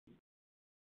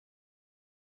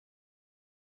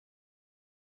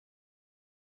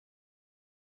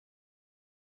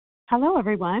Hello,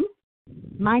 everyone.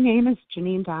 My name is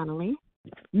Janine Donnelly,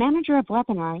 Manager of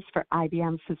Webinars for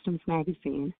IBM Systems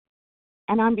Magazine.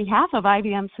 And on behalf of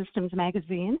IBM Systems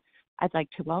Magazine, I'd like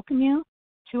to welcome you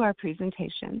to our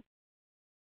presentation.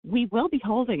 We will be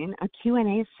holding a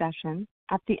Q&A session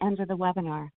at the end of the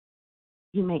webinar.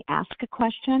 You may ask a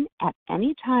question at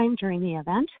any time during the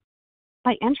event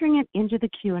by entering it into the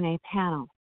Q&A panel.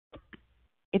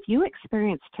 If you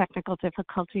experience technical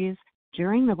difficulties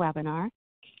during the webinar,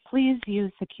 please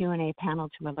use the Q&A panel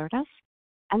to alert us,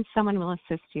 and someone will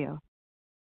assist you.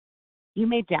 You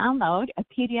may download a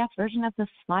PDF version of the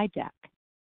slide deck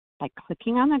by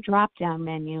clicking on the drop-down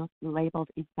menu labeled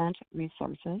Event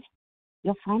Resources.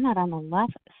 You'll find that on the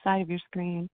left side of your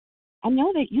screen. And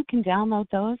know that you can download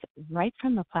those right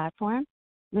from the platform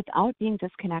without being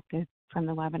disconnected from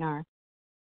the webinar.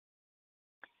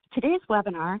 Today's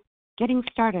webinar, Getting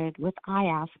Started with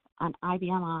IASP on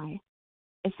IBM I,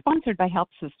 is sponsored by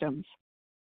HelpSystems.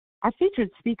 Our featured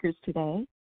speakers today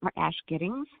are Ash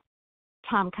Giddings,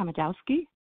 Tom Komodowski,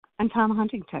 and Tom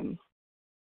Huntington.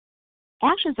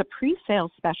 Ash is a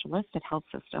pre-sales specialist at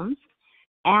HelpSystems.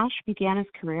 Ash began his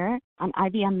career on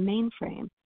IBM mainframe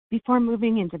before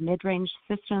moving into mid-range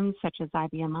systems such as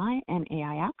IBM I and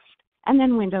AIX, and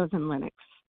then Windows and Linux.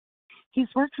 He's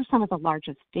worked for some of the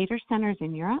largest data centers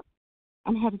in Europe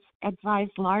and has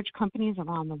advised large companies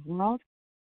around the world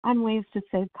on ways to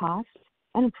save costs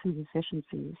and improve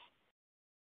efficiencies.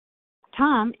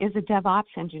 Tom is a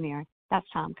DevOps engineer. That's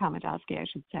Tom Komodowski, I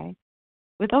should say,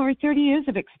 with over 30 years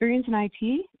of experience in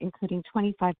IT, including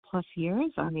 25 plus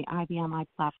years on the IBM I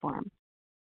platform.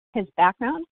 His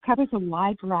background covers a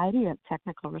wide variety of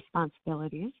technical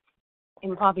responsibilities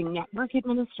involving network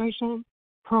administration,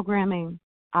 programming,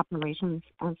 operations,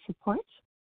 and support.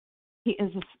 He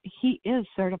is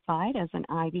certified as an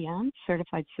IBM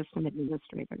Certified System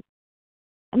Administrator.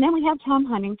 And then we have Tom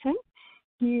Huntington.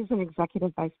 He's an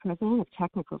Executive Vice President of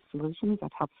Technical Solutions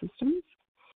at HelpSystems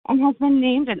and has been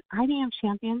named an IBM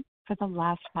Champion for the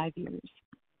last 5 years.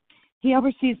 He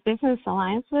oversees business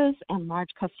alliances and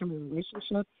large customer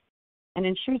relationships and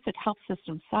ensures that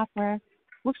HelpSystems software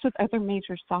works with other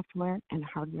major software and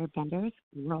hardware vendors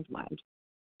worldwide.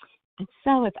 And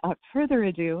so without further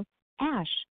ado,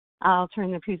 Ash, I'll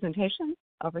turn the presentation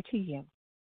over to you.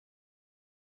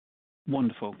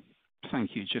 Wonderful.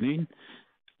 Thank you, Janine.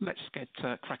 Let's get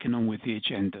cracking on with the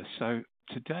agenda. So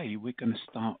today we're going to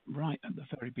start right at the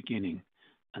very beginning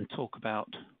and talk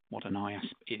about what an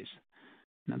IASP is.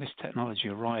 Now, this technology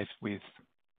arrived with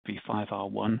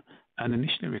v5.r1 and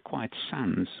initially required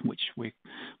SANs, which were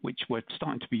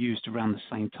starting to be used around the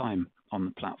same time on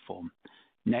the platform.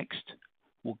 Next,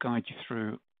 we'll guide you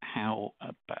through how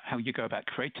you go about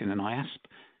creating an IASP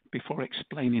before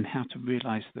explaining how to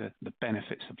realize the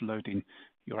benefits of loading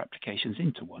your applications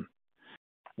into one.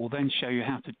 We'll then show you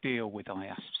how to deal with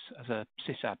IASPs as a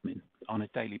sysadmin on a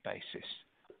daily basis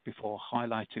before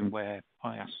highlighting where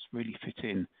IASPs really fit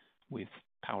in with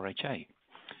PowerHA.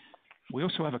 We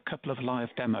also have a couple of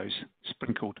live demos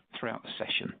sprinkled throughout the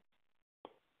session.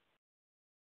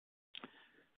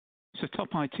 So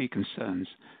top IT concerns.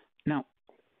 Now,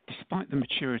 despite the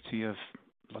maturity of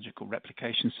logical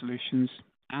replication solutions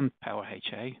and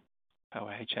PowerHA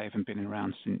having been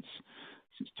around since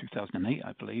 2008,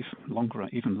 I believe,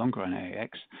 even longer on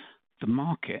AIX, the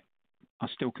market are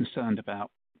still concerned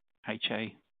about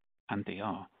HA and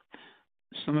DR.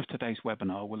 Some of today's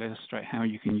webinar will illustrate how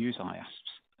you can use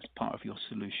IASPs as part of your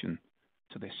solution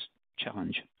to this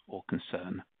challenge or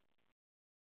concern.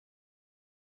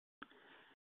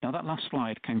 Now, that last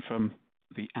slide came from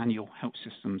the annual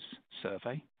HelpSystems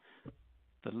survey.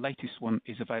 The latest one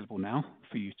is available now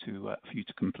for you to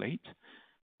complete.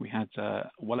 We had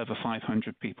well over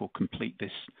 500 people complete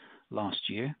this last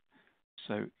year.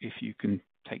 So if you can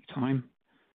take time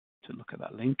to look at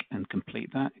that link and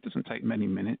complete that, it doesn't take many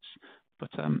minutes,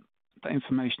 but that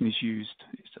information is used,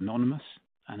 it's anonymous,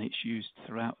 and it's used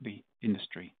throughout the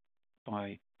industry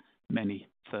by many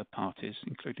third parties,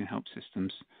 including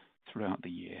HelpSystems, throughout the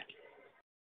year.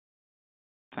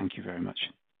 Thank you very much.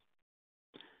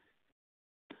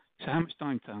 So how much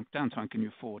downtime can you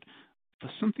afford? For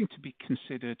something to be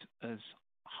considered as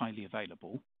highly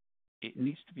available, it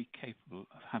needs to be capable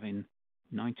of having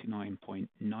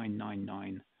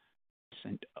 99.999%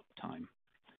 uptime.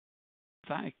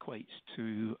 That equates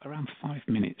to around 5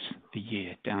 minutes a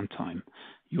year downtime.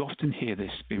 You often hear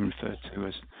this being referred to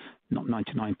as not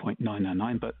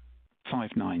 99.999, but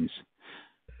 5 nines.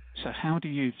 So how do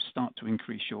you start to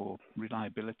increase your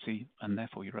reliability and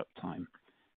therefore your uptime?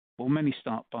 Well, many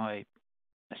start by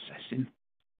assessing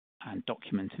and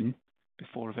documenting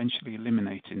before eventually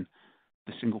eliminating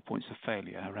the single points of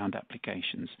failure around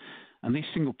applications. And these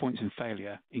single points of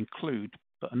failure include,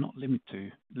 but are not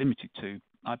limited to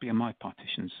IBM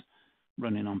partitions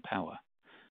running on Power.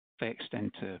 They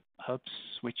extend to hubs,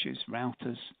 switches,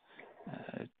 routers,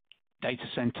 data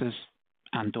centers,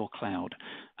 and/or cloud.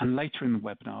 And later in the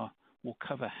webinar, we'll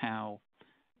cover how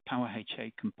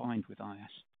PowerHA combined with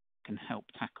IASP can help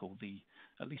tackle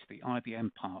at least the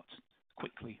IBM part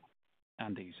quickly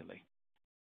and easily.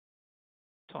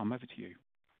 Tom, over to you.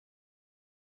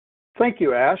 Thank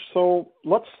you, Ash. So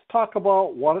let's talk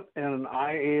about what an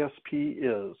IASP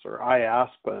is, or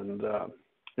IASP, and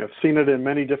I've seen it in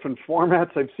many different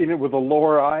formats. I've seen it with a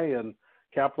lower I and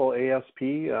capital ASP.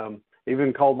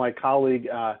 Even called my colleague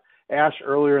Ash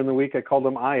earlier in the week. I called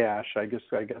him IASH. I guess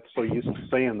I got so used to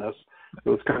saying this, it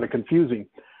was kind of confusing.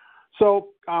 So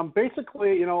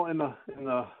basically, you know, in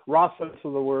the raw sense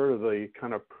of the word, or the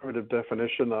kind of primitive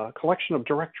definition, a collection of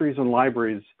directories and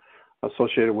libraries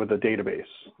associated with a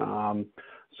database.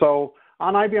 So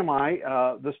on IBM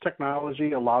I, this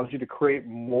technology allows you to create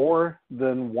more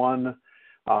than one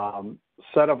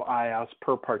set of IaaS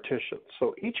per partition.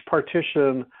 So each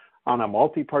partition on a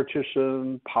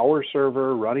multi-partition Power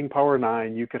server running Power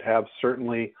 9, you could have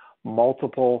certainly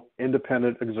multiple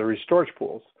independent auxiliary storage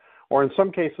pools. Or in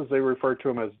some cases, they refer to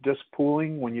them as disk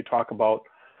pooling when you talk about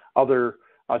other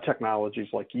technologies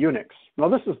like Unix. Now,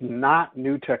 this is not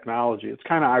new technology. It's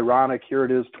kind of ironic. Here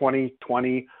it is,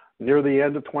 2020, near the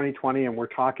end of 2020, and we're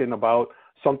talking about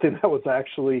something that was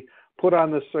actually put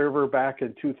on the server back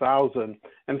in 2000.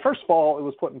 And first of all, it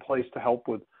was put in place to help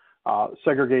with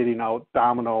segregating out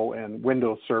Domino and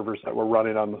Windows servers that were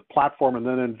running on the platform. And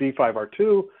then in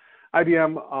v5r2,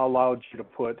 IBM allowed you to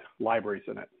put libraries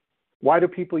in it. Why do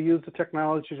people use the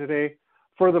technology today?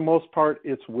 For the most part,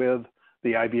 it's with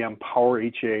the IBM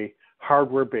PowerHA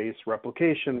hardware-based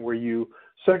replication, where you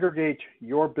segregate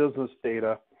your business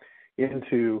data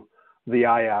into the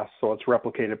IaaS, so it's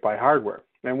replicated by hardware.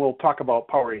 And we'll talk about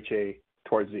PowerHA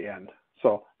towards the end.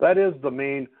 So that is the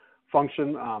main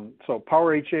function. So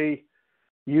PowerHA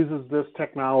uses this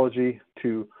technology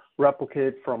to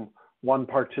replicate from one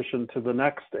partition to the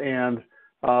next, and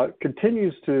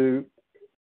continues to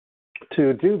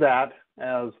do that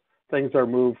as things are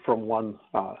moved from one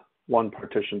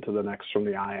partition to the next from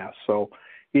the IaaS. So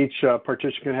each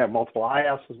partition can have multiple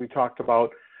IaaS, as we talked about,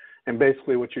 and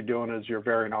basically what you're doing is you're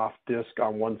varying off disk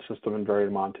on one system and varying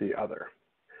them onto the other.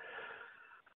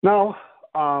 Now,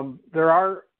 there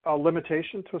are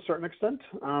limitations to a certain extent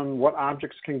on what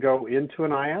objects can go into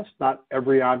an IaaS. Not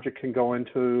every object can go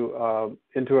into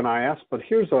an IaaS, but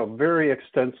here's a very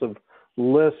extensive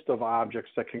list of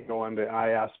objects that can go into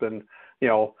IaaS. And, you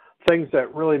know, things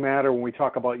that really matter when we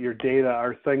talk about your data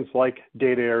are things like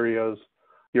data areas,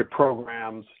 your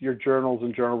programs, your journals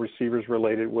and journal receivers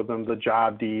related with them, the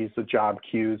job Ds, the job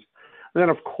queues, and then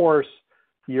of course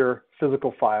your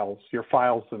physical files, your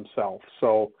files themselves.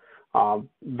 So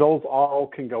those all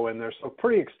can go in there. So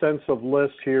pretty extensive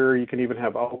list here. You can even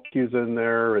have alt queues in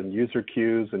there, and user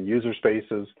queues and user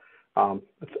spaces.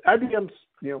 IBM's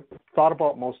thought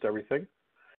about most everything.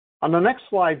 On the next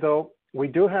slide, though, we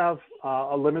do have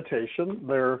a limitation.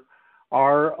 There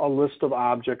are a list of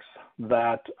objects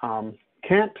that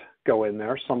can't go in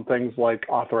there. Some things like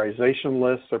authorization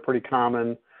lists are pretty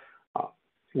common.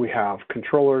 We have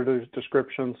controller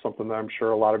descriptions, something that I'm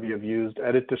sure a lot of you have used.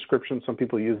 Edit descriptions, some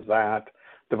people use that.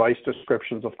 Device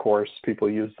descriptions, of course, people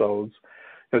use those.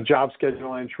 Job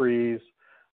schedule entries,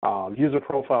 user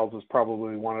profiles is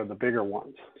probably one of the bigger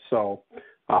ones. So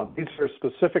these are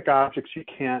specific objects you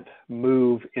can't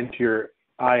move into your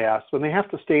IaaS, and they have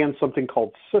to stay in something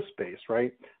called sysbase,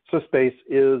 right? Sysbase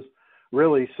is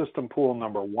really system pool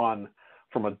number one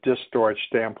from a disk storage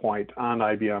standpoint on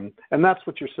IBM, and that's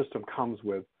what your system comes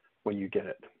with when you get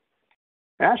it.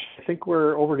 Ash, I think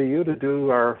we're over to you to do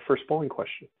our first polling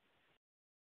question.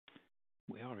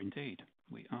 We are indeed.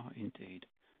 We are indeed.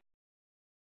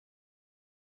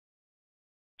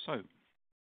 So,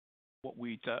 what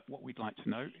we'd like to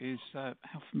know is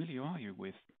how familiar are you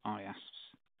with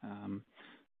IASPs?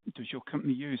 Does your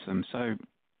company use them? So,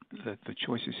 the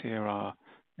choices here are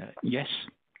yes,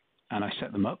 and I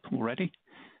set them up already.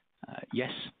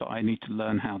 Yes, but I need to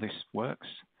learn how this works.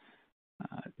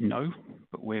 No,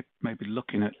 but we're maybe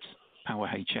looking at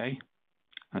PowerHA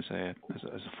as a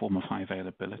form of high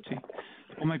availability.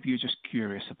 Or maybe you're just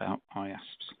curious about IASPs.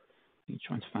 You're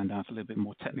trying to find out a little bit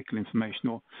more technical information,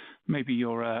 or maybe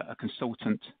you're a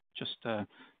consultant just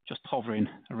hovering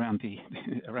around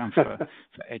for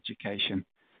education.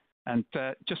 And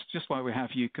just while we have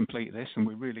you complete this, and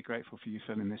we're really grateful for you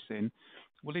filling this in,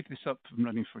 we'll leave this up and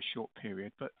running for a short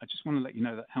period, but I just want to let you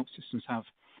know that HelpSystems have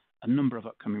a number of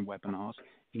upcoming webinars,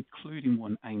 including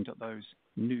one aimed at those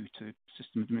new to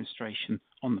system administration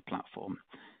on the platform.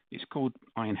 It's called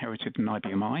I Inherited an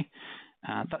IBM I.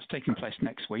 That's taking place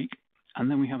next week. And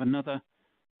then we have another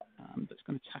that's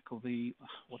going to tackle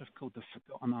what I've called the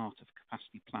forgotten art of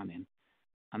capacity planning.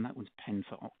 And that one's penned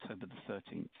for October the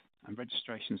 13th. And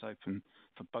registration's open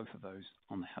for both of those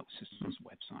on the HelpSystems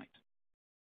website.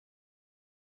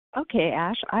 Okay,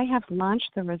 Ash, I have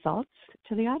launched the results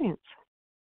to the audience.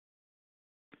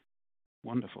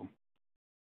 Wonderful.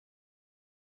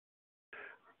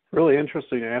 Really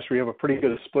interesting, Ash. We have a pretty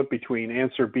good split between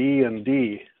answer B and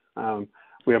D.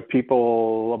 We have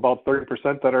people, about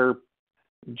 30% that are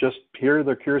just here,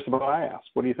 they're curious about IASP.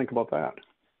 What do you think about that?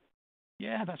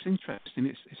 Yeah, that's interesting.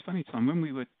 It's funny, Tom. When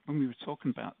we were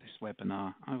talking about this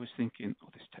webinar, I was thinking, oh,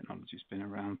 this technology's been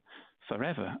around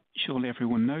forever. Surely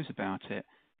everyone knows about it.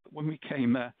 But when we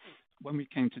came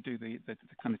to do the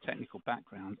kind of technical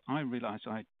background, I realised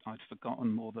I'd forgotten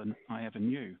more than I ever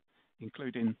knew,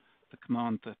 including the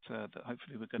command that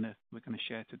hopefully we're going to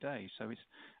share today. So it's,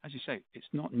 as you say, it's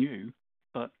not new,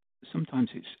 but sometimes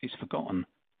it's forgotten.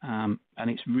 And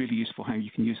it's really useful how you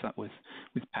can use that with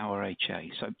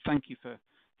PowerHA. So thank you for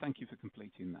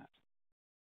completing that.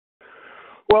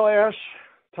 Well, Ash,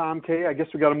 Tom K, I guess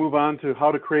we got to move on to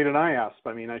how to create an IASP.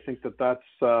 I mean, I think that's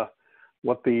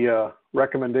what the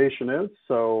recommendation is.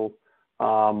 So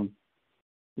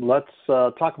let's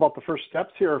talk about the first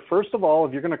steps here. First of all,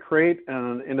 if you're going to create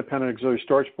an independent auxiliary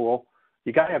storage pool,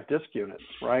 you got to have disk units,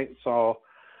 right? So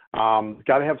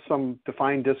got to have some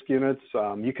defined disk units.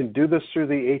 You can do this through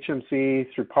the HMC,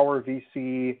 through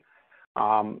PowerVC,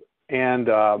 and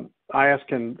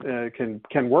IASP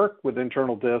can work with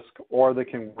internal disk, or they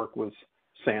can work with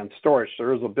SAN storage.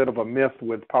 There is a bit of a myth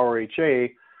with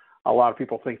PowerHA. A lot of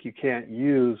people think you can't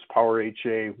use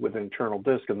PowerHA with internal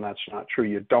disk, and that's not true.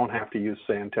 You don't have to use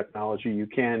SAN technology. You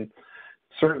can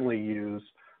certainly use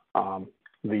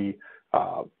the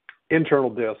internal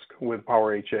disk with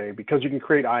PowerHA, because you can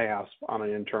create IASP on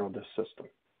an internal disk system.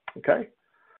 Okay,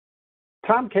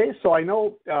 Tom K. So I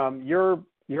know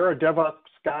you're a DevOps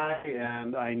guy,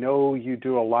 and I know you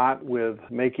do a lot with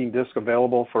making disk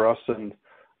available for us in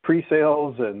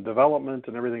pre-sales and development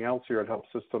and everything else here at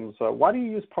HelpSystems. Why do you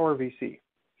use PowerVC?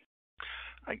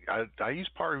 I use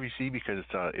PowerVC because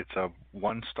it's a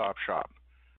one-stop shop.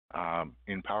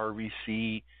 In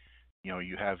PowerVC,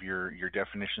 you have your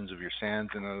definitions of your SANs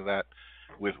and all of that.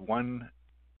 With one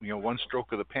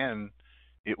stroke of the pen,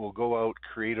 it will go out,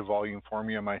 create a volume for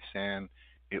me on my SAN.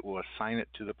 It will assign it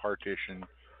to the partition.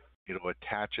 It'll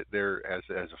attach it there as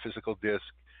a physical disk.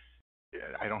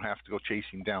 I don't have to go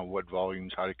chasing down what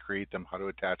volumes, how to create them, how to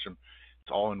attach them. It's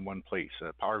all in one place.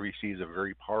 PowerVC is a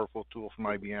very powerful tool from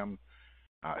IBM.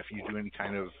 If you do any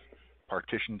kind of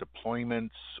partition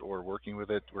deployments or working with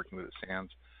the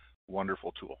SANs,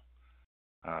 wonderful tool.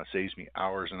 Saves me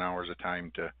hours and hours of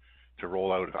time to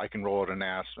roll out. I can roll out an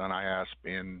IASP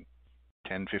in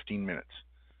 10, 15 minutes.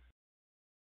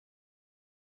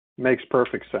 Makes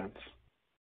perfect sense.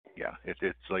 Yeah,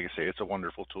 it's like I say, it's a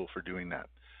wonderful tool for doing that.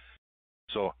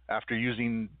 So after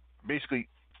using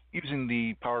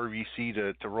the PowerVC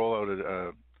to roll out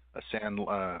a SAN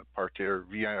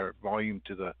volume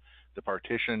to the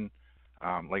partition,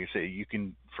 like I say, you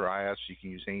can, for IASP, you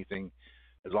can use anything.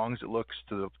 As long as it looks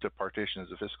to the partition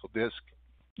as a physical disk,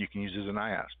 you can use it as an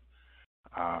IASP.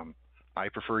 I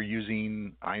prefer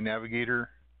using iNavigator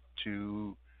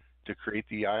to create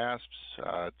the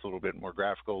IASPs. It's a little bit more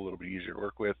graphical, a little bit easier to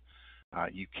work with.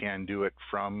 You can do it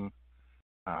from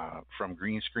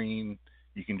green screen.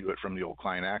 You can do it from the old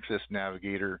client access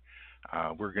navigator.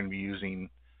 We're going to be using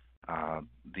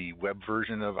the web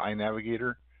version of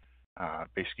iNavigator.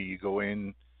 Basically, you go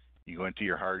into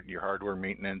your hardware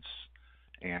maintenance,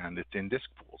 and it's in disk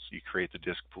pools. You create the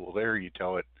disk pool there. You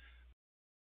tell it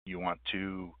you want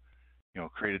to,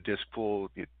 create a disk pool.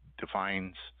 It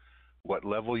defines what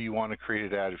level you want to create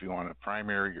it at. If you want a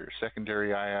primary or a secondary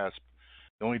IASP.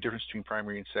 The only difference between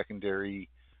primary and secondary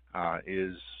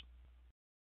is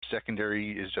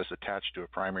secondary is just attached to a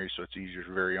primary, so it's easier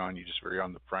to vary on. You just vary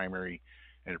on the primary,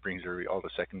 and it brings all the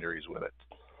secondaries with it.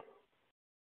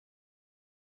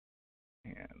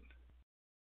 And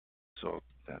so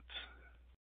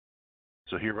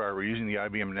here we are. We're using the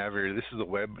IBM Navigator. This is the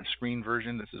web screen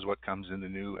version. This is what comes in the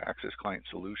new Access Client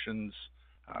Solutions.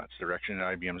 It's the direction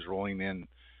that IBM is rolling in.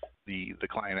 The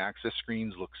client access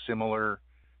screens look similar.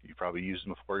 You probably used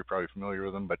them before. You're probably familiar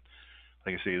with them, but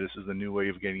like I say, this is the new way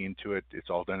of getting into it. It's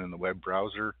all done in the web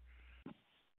browser.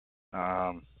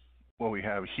 What we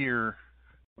have here,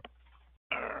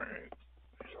 all right.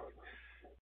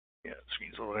 Yeah, the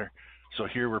screen's over there. So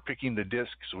here we're picking the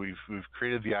disk. So we've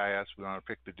created the IASP. We want to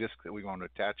pick the disk that we want to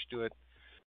attach to it.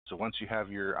 So once you have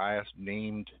your IASP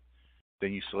named,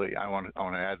 then you select, I want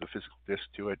to add the physical disk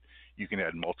to it. You can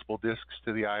add multiple disks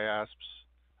to the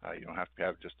IASPs. You don't have to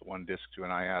have just the one disk to an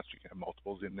IASP. You can have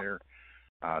multiples in there.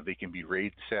 They can be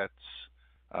RAID sets,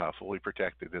 fully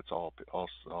protected. It's all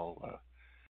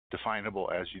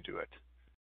definable as you do it.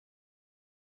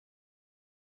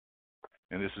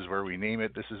 And this is where we name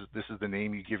it. This is the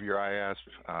name you give your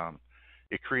IASP.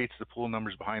 It creates the pool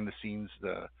numbers behind the scenes.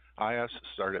 The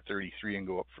IASPs start at 33 and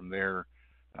go up from there.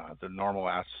 The normal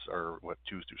ASPs are 2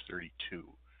 through 32.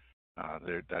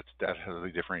 That's how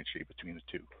they differentiate between the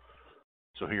two.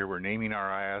 So here we're naming our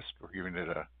IASP. We're giving it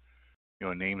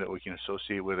a name that we can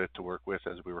associate with it to work with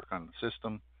as we work on the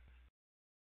system.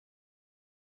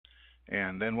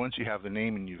 And then once you have the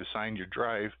name and you've assigned your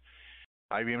drive,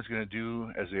 IBM is going to do,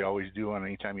 as they always do on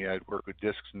any time you work with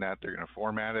disks and that, they're going to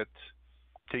format it.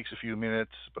 Takes a few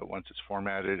minutes, but once it's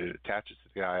formatted, it attaches to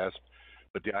the IASP.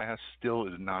 But the IASP still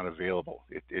is not available.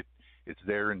 It's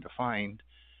there and defined,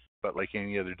 but like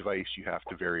any other device, you have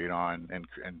to vary it on and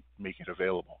make it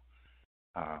available.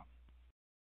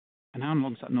 And how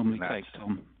long does that normally take,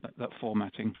 Tom, that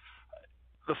formatting?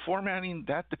 The formatting,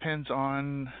 that depends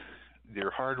on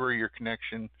your hardware, your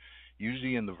connection.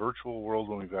 Usually in the virtual world,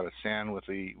 when we've got a SAN with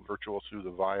the virtual through the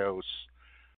BIOS,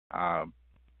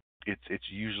 it's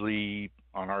usually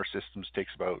on our systems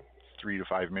takes about 3 to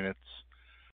 5 minutes.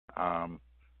 On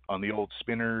the old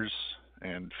spinners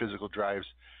and physical drives,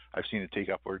 I've seen it take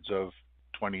upwards of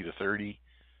 20 to 30.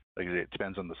 Like it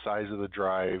depends on the size of the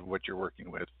drive, what you're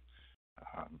working with.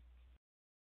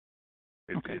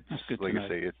 That's good like to know. I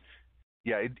say,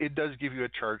 it does give you a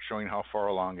chart showing how far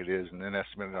along it is and an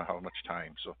estimate on how much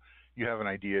time. So you have an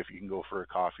idea if you can go for a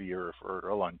coffee or for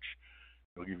a lunch.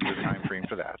 It'll give you a time frame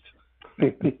for that.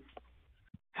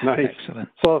 Nice. Excellent.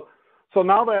 So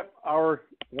now that our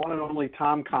one and only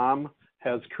Tom Com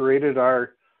has created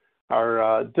our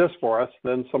disk for us,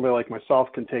 then somebody like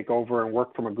myself can take over and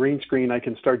work from a green screen. I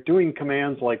can start doing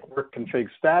commands like work config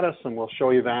status, and we'll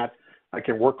show you that. I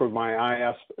can work with my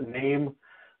IASP name.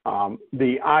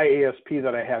 The IASP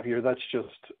that I have here, that's just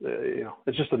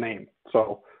it's just a name.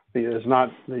 So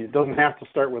it doesn't have to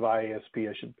start with IASP.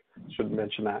 I should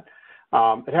mention that.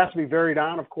 It has to be varied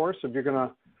on, of course, if you're going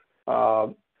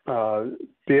to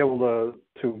be able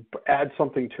to add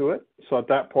something to it. So at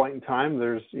that point in time,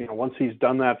 there's once he's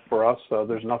done that for us,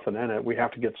 there's nothing in it. We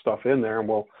have to get stuff in there, and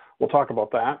we'll talk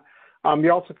about that.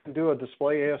 You also can do a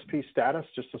display ASP status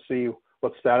just to see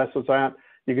what status is at.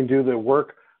 You can do the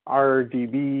work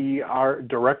RDB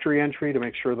directory entry to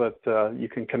make sure that you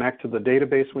can connect to the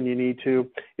database when you need to.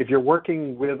 If you're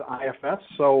working with IFS,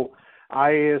 so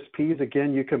IASPs,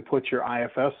 again, you can put your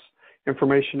IFS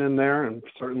information in there, and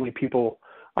certainly people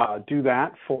do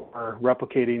that for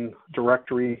replicating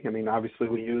directory. I mean, obviously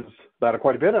we use that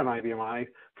quite a bit on IBM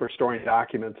for storing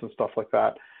documents and stuff like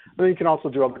that. And then you can also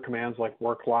do other commands like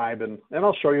work live, and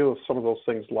I'll show you some of those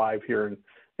things live here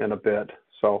in a bit.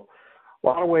 So a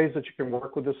lot of ways that you can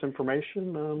work with this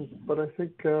information, but I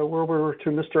think we're over to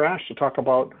Mr. Ash to talk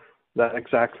about that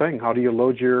exact thing. How do you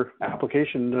load your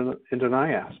application into an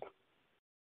IASP?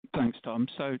 Thanks, Tom.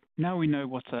 So now we know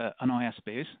what an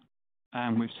IASP is,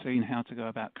 and we've seen how to go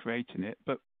about creating it,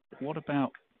 but what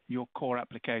about your core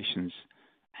applications?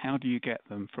 How do you get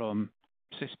them from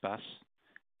CISPAS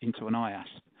into an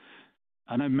IASP?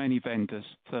 I know many vendors,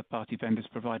 third-party vendors,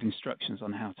 provide instructions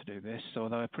on how to do this, so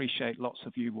although I appreciate lots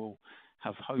of you will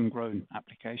have homegrown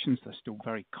applications, they're still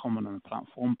very common on the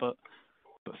platform, but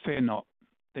fear not,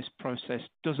 this process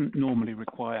doesn't normally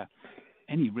require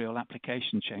any real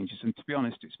application changes, and to be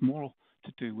honest, it's more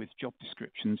to do with job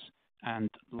descriptions and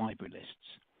library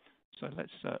lists. So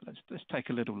let's take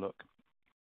a little look.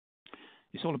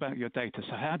 It's all about your data.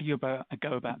 So how do you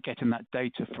go about getting that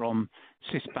data from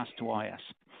CISPAS to IASP?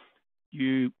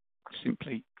 You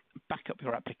simply back up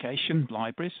your application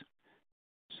libraries.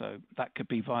 So that could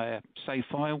be via save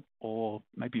file or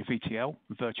maybe a VTL,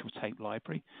 virtual tape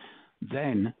library.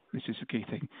 Then, this is the key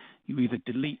thing, you either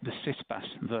delete the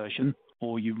CISPAS version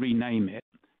or you rename it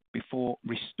before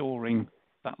restoring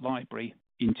that library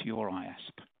into your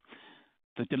IASP.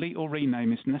 The delete or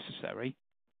rename is necessary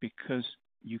because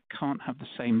you can't have the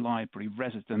same library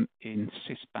resident in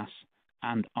CISPAS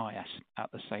and IASP at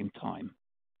the same time.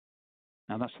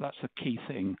 Now that's a key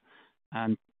thing,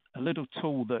 and a little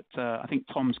tool that I think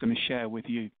Tom's going to share with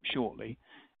you shortly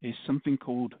is something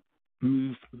called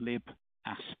movelibasp,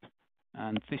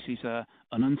 and this is an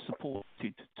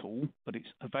unsupported tool, but it's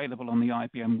available on the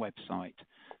IBM website.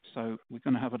 So we're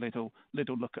going to have a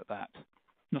little look at that.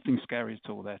 Nothing scary at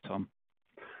all there, Tom.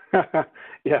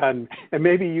 Yeah, and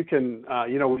maybe you can,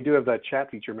 you know, we do have that chat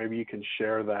feature. Maybe you can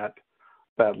share that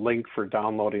link for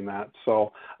downloading that.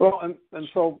 So, well, and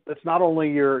so it's not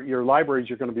only your libraries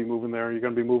you're going to be moving there, you're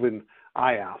going to be moving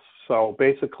IASP. So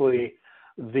basically,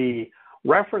 the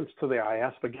reference to the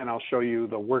IASP, again, I'll show you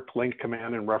the work link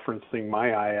command in referencing my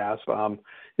IASP,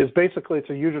 is basically it's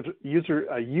a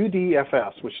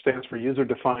UDFS, which stands for User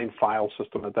Defined File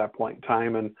System at that point in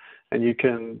time, and you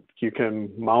can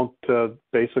mount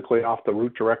basically off the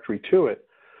root directory to it.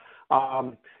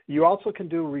 You also can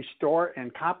do restore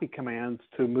and copy commands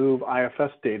to move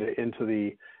IFS data into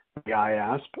the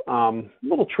IASP. A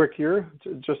little trickier,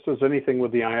 just as anything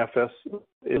with the IFS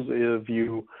is if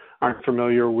you aren't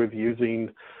familiar with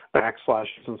using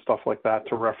backslashes and stuff like that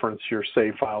to reference your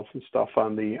save files and stuff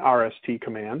on the RST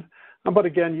command. But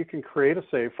again, you can create a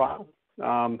save file.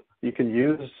 You can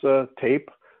use tape,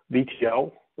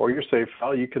 VTL, or your save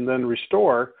file. You can then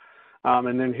restore,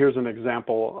 and then here's an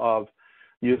example of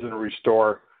using a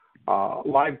restore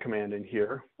live command in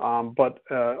here,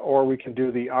 or we can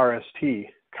do the RST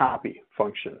copy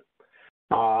function.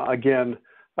 Again,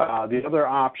 the other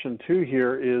option too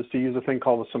here is to use a thing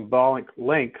called a symbolic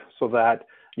link, so that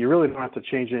you really don't have to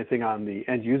change anything on the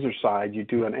end user side. You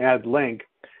do an add link,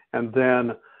 and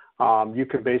then you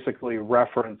can basically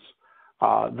reference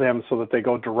them so that they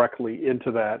go directly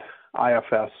into that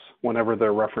IFS whenever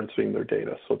they're referencing their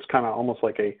data. So it's kind of almost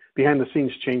like a behind the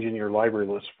scenes changing your library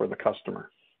list for the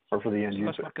customer or for the end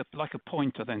user. That's like a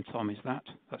pointer then, Tom, is that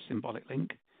symbolic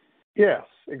link? Yes,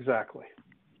 exactly.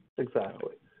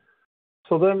 Exactly.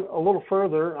 So then a little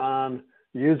further on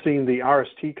using the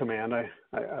RST command, I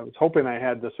was hoping I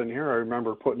had this in here. I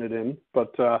remember putting it in,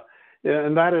 but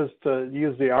and that is to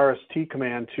use the RST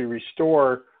command to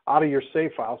restore out of your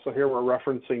save file. So here we're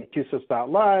referencing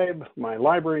qsys.lib, my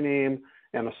library name,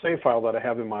 and a save file that I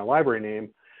have in my library name.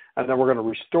 And then we're going to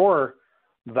restore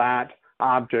that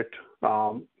object,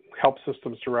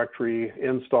 HelpSystems directory,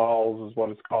 installs is what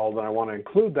it's called, and I want to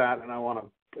include that, and I want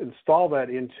to install that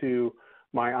into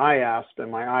my IASP,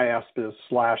 and my IASP is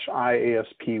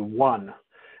 /IASP1,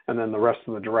 and then the rest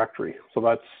of the directory. So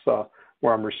that's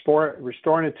where I'm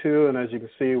restoring it to, and as you can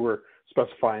see, we're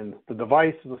specifying the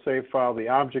device is the save file, the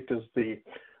object is the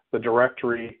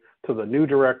directory to the new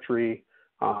directory,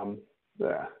 and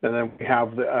then we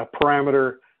have the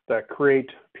parameter that create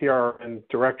PRN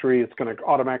directory. It's going to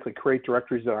automatically create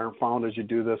directories that aren't found as you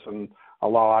do this and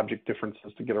allow object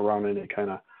differences to get around any kind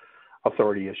of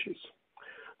authority issues.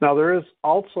 Now there is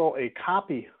also a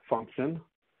copy function,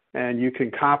 and you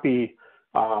can copy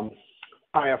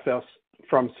IFS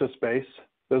from sysbase.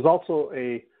 There's also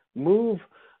a move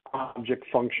object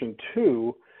function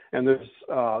too, and there's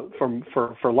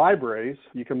for libraries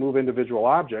you can move individual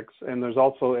objects, and there's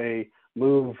also a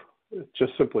move,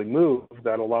 just simply move,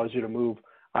 that allows you to move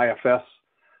IFS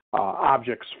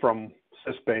objects from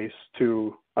sysbase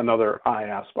to another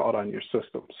IASP out on your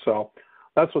system. So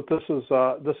that's what this is.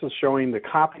 This is showing the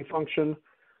copy function.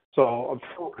 So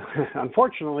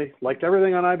unfortunately, like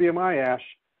everything on IBM iAsh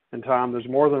and Tom, there's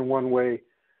more than one way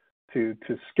to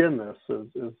skin this,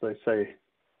 as they say.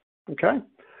 Okay.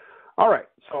 All right.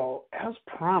 So as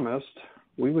promised,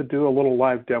 we would do a little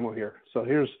live demo here. So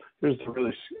here's the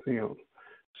really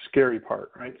scary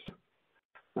part, right?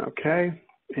 Okay.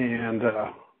 And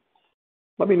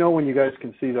let me know when you guys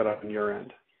can see that on your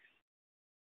end.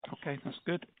 Okay, that's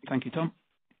good. Thank you, Tom.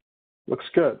 Looks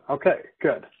good. Okay,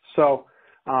 good. So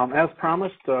as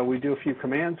promised, we do a few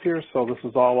commands here. So this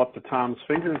is all up to Tom's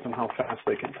fingers and how fast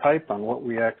they can type on what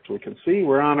we actually can see.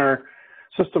 We're on our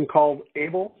system called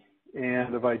Able.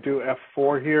 And if I do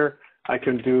F4 here, I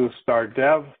can do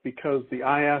 *dev because the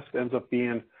IASP ends up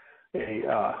being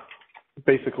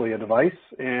basically a device.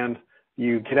 And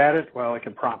you get at it, well, I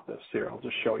can prompt this here. I'll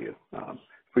just show you.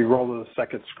 If we roll to the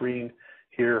second screen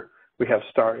here, we have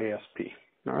 *ASP.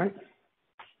 All right.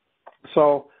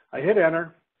 So I hit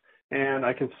enter, and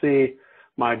I can see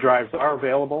my drives are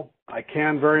available. I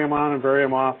can vary them on and vary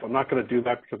them off. I'm not going to do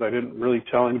that because I didn't really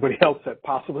tell anybody else that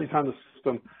possibly is on the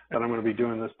system that I'm going to be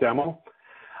doing this demo.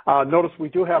 Notice we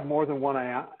do have more than one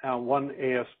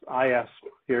IASP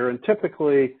here, and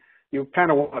typically you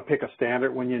kind of want to pick a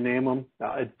standard when you name them.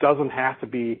 It doesn't have to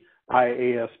be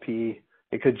IASP.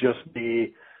 It could just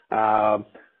be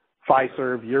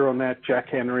Fiserv, Euronet, Jack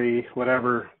Henry,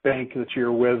 whatever bank that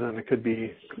you're with, and it could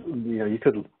be, you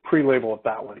could pre-label it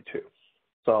that way too.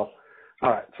 So, all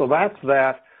right, so that's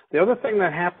that. The other thing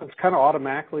that happens kind of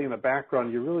automatically in the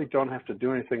background, you really don't have to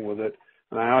do anything with it.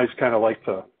 And I always kind of like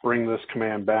to bring this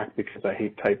command back because I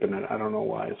hate typing it. I don't know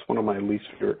why. It's one of my least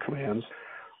favorite commands.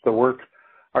 The work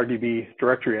RDB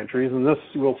directory entries. And this,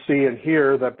 we'll see in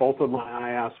here that both of my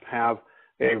IASP have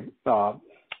a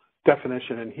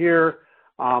definition in here.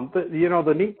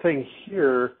 The neat thing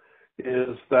here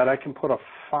is that I can put a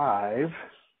 5.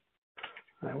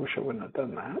 I wish I wouldn't have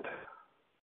done that.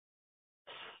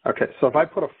 Okay, so if I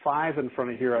put a 5 in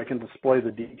front of here, I can display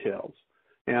the details.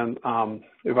 And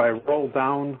if I roll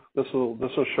down, this will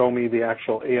show me the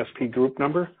actual ASP group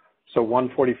number, so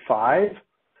 145.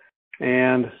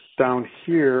 And down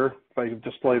here, if I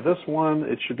display this one,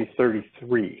 it should be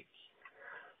 33.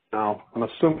 Now, I'm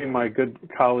assuming my good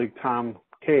colleague Tom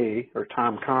K, or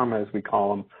Tom Com as we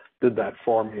call him, did that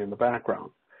for me in the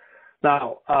background.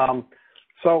 Now,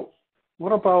 so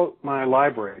what about my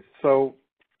libraries? So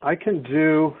I can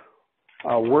do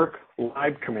a work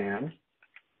lib command,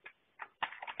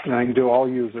 and I can do all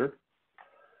user.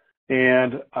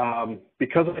 And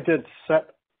because I did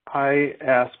set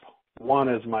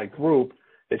IASP1 as my group,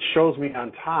 it shows me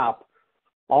on top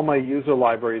all my user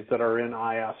libraries that are in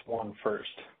IASP1 first.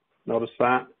 Notice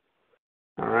that?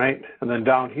 All right. And then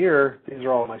down here, these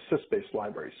are all my sys-based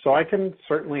libraries. So I can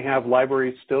certainly have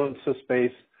libraries still in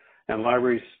sys-based and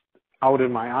libraries out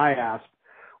in my IASP.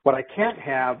 What I can't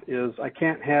have is I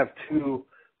can't have 2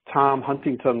 Tom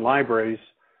Huntington libraries,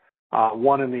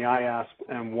 one in the IASP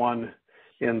and one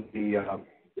in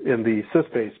the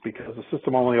sys-based, because the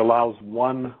system only allows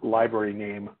 1 library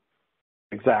name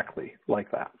exactly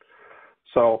like that.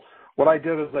 So what I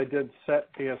did is I did set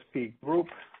ASP group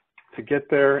to get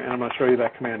there, and I'm going to show you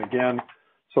that command again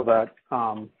so that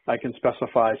I can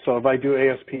specify. So if I do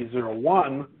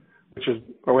ASP01, which is,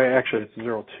 actually it's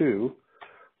 02,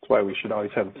 that's why we should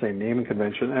always have the same naming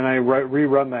convention, and I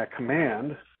rerun that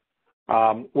command,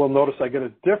 we'll notice I get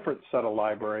a different set of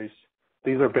libraries.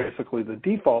 These are basically the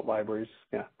default libraries.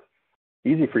 Yeah,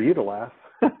 easy for you to laugh.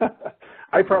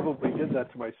 I probably did that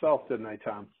to myself, didn't I,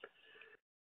 Tom?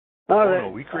 All right. No,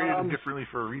 we created them differently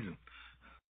for a reason.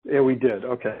 Yeah, we did.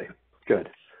 Okay, good.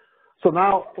 So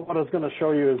now what I was going to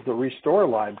show you is the restore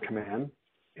lib command.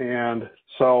 And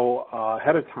so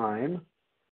ahead of time,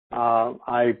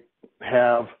 I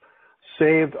have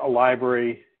saved a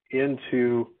library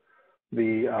into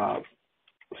the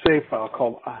save file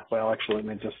called, well, actually, let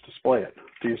me just display it.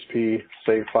 DSP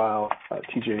save file,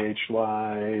 tjh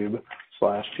lib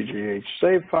 /tjh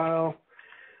save file.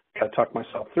 I talked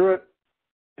myself through it.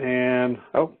 And,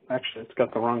 oh, actually, it's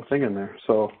got the wrong thing in there.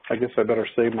 So I guess I better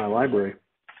save my library.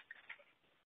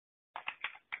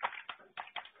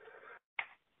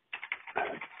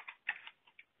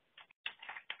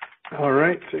 All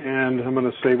right, and I'm going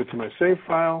to save it to my save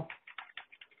file.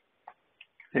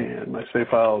 And my save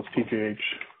file is tjh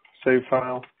save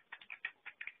file.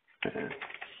 And,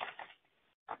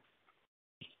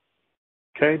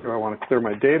 okay, do I want to clear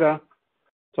my data?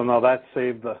 So now that's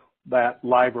saved that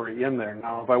library in there.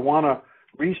 Now, if I want to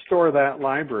restore that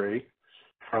library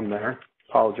from there,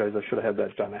 apologize, I should have had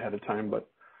that done ahead of time, but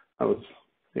I was,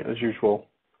 as usual,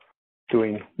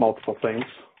 doing multiple things.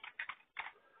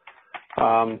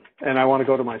 And I want to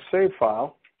go to my save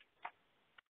file.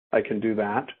 I can do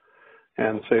that,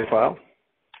 and save file,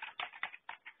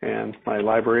 and my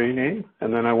library name,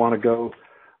 and then I want to go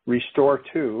restore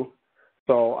to.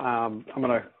 So I'm going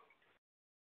to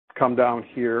come down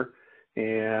here,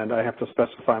 and I have to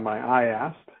specify my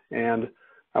IASP, and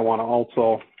I want to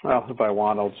also, well, if I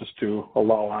want, I'll just do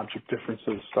allow object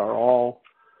differences star all,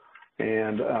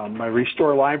 and my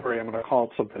restore library, I'm going to call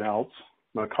it something else.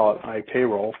 I'm going to call it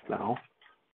iPayroll now.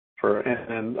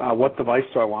 And what device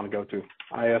do I want to go to?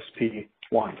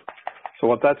 ISP1. So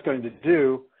what that's going to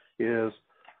do is,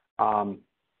 okay,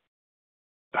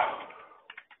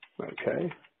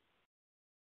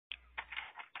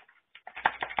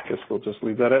 I guess we'll just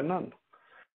leave that at none.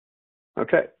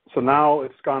 Okay, so now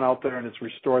it's gone out there and it's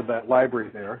restored that library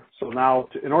there. So now,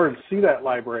 in order to see that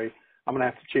library, I'm going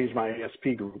to have to change my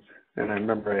ASP group. And I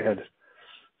remember I had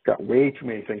got way too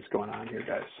many things going on here,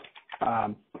 guys.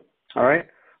 All right,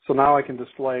 so now I can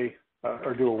display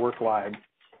or do a work lib,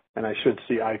 and I should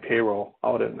see iPayroll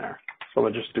out in there. So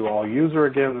I'll just do all user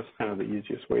again. This is kind of the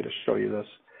easiest way to show you this.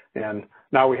 And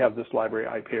now we have this library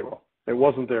iPayroll. It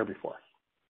wasn't there before.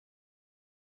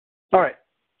 All right.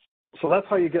 So that's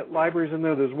how you get libraries in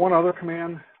there. There's one other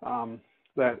command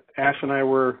that Ash and I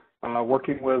were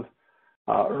working with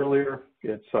earlier.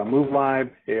 It's move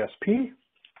lib ASP.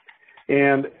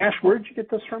 And Ash, where did you get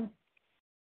this from?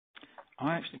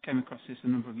 I actually came across this a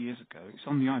number of years ago. It's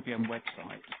on the IBM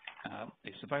website.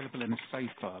 It's available in a save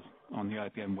file on the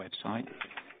IBM website,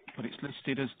 but it's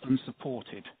listed as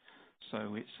unsupported.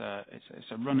 So it's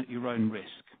a run at your own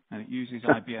risk, and it uses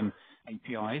IBM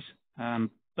APIs.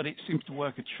 But it seems to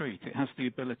work a treat. It has the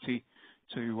ability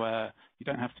you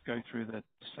don't have to go through the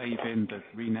saving, the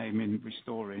renaming,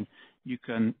 restoring. You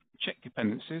can check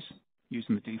dependencies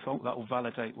using the default. That will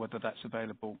validate whether that's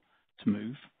available to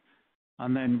move.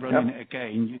 And then running it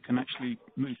again, you can actually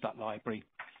move that library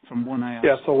from one IASP.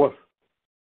 Yeah,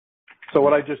 so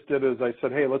what I just did is I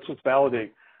said, hey, let's just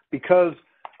validate. Because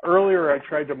earlier I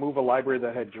tried to move a library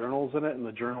that had journals in it, and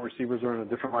the journal receivers are in a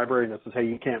different library, and it says, hey,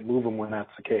 you can't move them when that's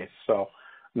the case. So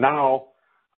now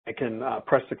I can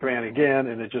press the command again,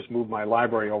 and it just moved my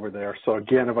library over there. So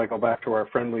again, if I go back to our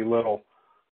friendly little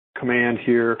command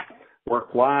here,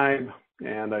 work live,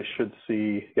 and I should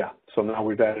see, so now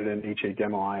we've added in HA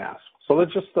demo IASP. So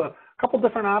there's just a couple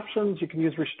different options. You can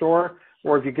use restore,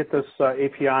 or if you get this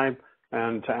API,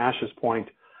 and to Ash's point,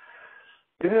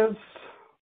 it is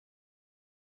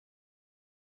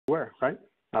where, right?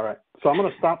 All right. So I'm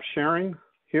going to stop sharing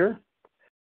here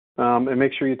and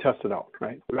make sure you test it out,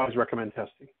 right? We always recommend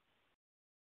testing.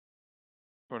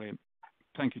 Brilliant.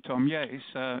 Thank you, Tom. Yeah,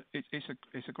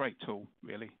 it's a great tool,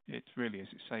 really. It really is.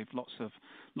 It saved lots of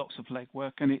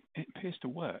legwork, and it appears to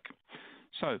work.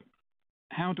 So,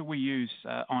 how do we use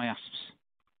IASPs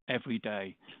every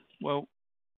day? Well,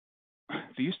 there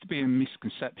used to be a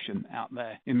misconception out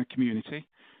there in the community.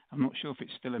 I'm not sure if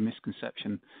it's still a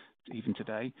misconception even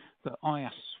today, that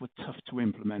IASPs were tough to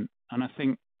implement, and I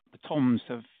think the Toms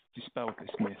have dispelled this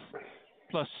myth.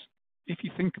 Plus, if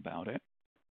you think about it,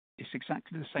 it's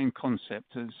exactly the same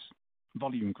concept as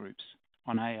volume groups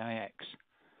on AIX.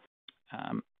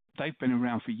 They've been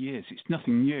around for years. It's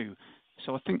nothing new.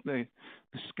 So I think the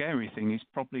scary thing is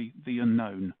probably the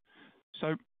unknown.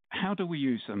 So how do we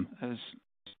use them as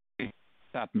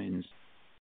admins?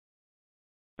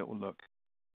 Little look.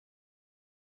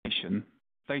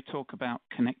 They talk about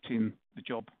connecting the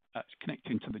job,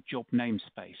 connecting to the job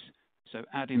namespace. So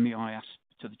adding the IASP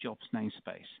to the job's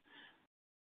namespace.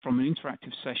 From an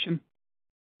interactive session,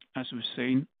 as we've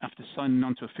seen, after signing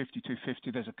on to a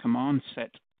 5250, there's a command,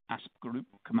 set ASP group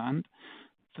command,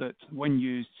 that when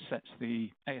used sets the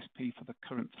ASP for the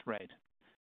current thread.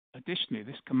 Additionally,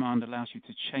 this command allows you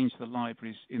to change the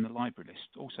libraries in the library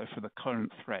list, also for the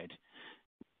current thread.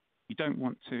 You don't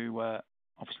want to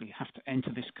obviously have to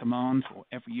enter this command, or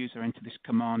every user enter this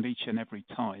command each and every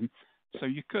time. So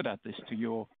you could add this to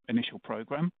your initial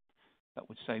program. That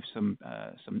would save some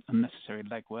unnecessary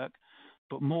legwork.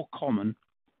 But more common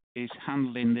is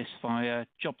handling this via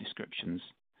job descriptions.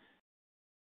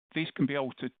 These can be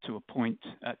altered to point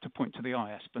to the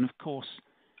IASP, and of course,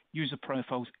 user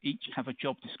profiles each have a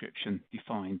job description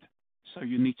defined, so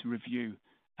you need to review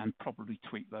and probably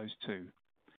tweak those too.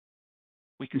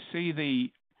 We can see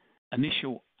the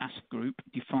initial ASP group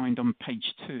defined on page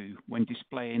 2 when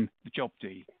displaying the job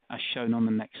D, as shown on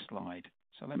the next slide.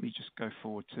 So let me just go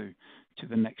forward to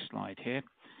the next slide here.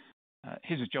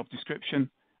 Here's a job description,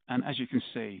 and as you can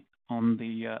see on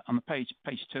the page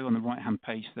 2 on the right-hand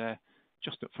page there,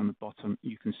 just up from the bottom,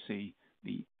 you can see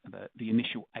the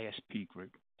initial ASP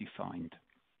group defined.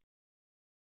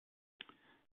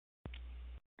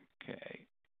 Okay,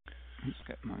 let's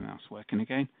get my mouse working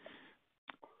again.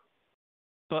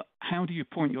 But how do you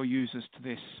point your users to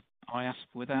this IASP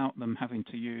without them having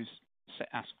to use set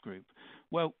ASP group?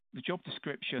 Well, the job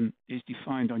description is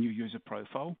defined on your user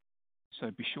profile,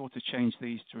 so be sure to change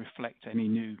these to reflect any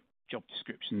new job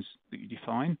descriptions that you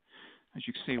define. As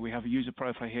you can see, we have a user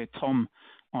profile here, Tom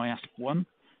IASP1,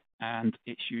 and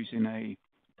it's using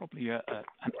probably a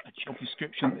job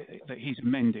description that he's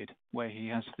amended, where he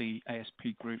has the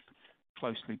ASP group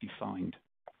closely defined.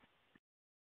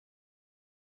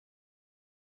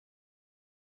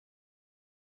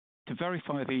 To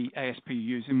verify the ASP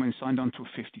you're using when signed on to a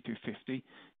 5250,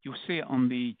 you'll see it on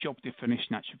the job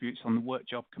definition attributes on the work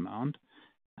job command,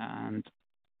 and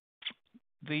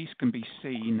these can be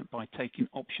seen by taking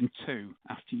option 2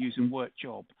 after using work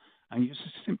job, and you just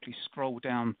simply scroll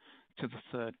down to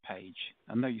the 3rd page,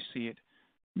 and there you see it,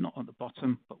 not at the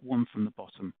bottom, but one from the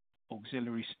bottom,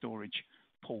 auxiliary storage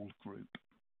pool group.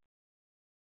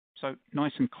 So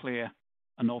nice and clear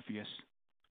and obvious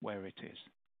where it is.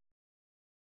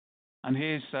 And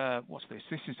here's, what's this?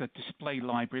 This is a display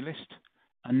library list,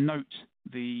 and note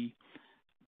the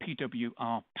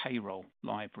PWR payroll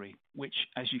library, which,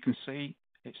 as you can see,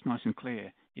 it's nice and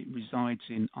clear. It resides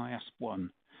in IASP1.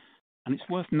 And it's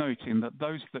worth noting that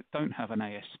those that don't have an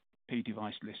ASP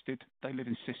device listed, they live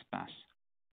in CISPAS.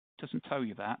 It doesn't tell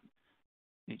you that.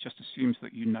 It just assumes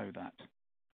that you know that.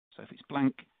 So if it's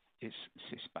blank, it's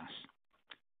CISPAS.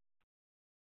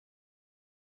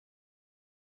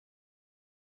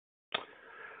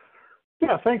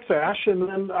 Yeah, thanks, Ash. And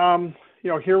then,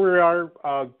 here we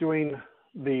are doing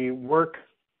the work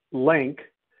link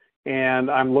and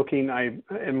I'm looking,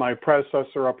 in my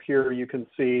predecessor up here, you can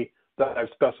see that I've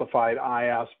specified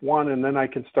IASP1, and then I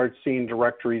can start seeing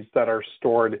directories that are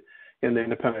stored in the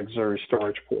independent auxiliary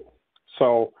storage pool.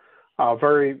 So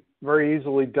very, very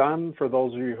easily done for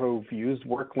those of you who've used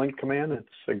work link command. It's,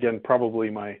 again, probably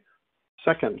my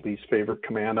second least favorite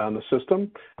command on the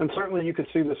system. And certainly you can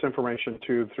see this information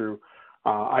too through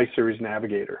iSeries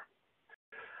Navigator.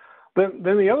 Then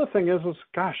the other thing is,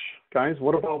 gosh, guys,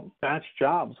 what about batch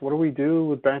jobs? What do we do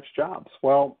with batch jobs?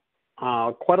 Well,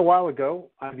 quite a while ago,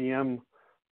 IBM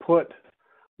put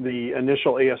the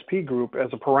initial ASP group as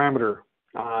a parameter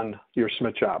on your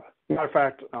submit job. Matter of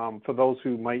fact, for those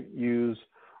who might use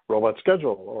Robot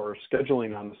Schedule or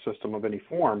scheduling on the system of any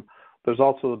form, there's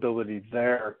also the ability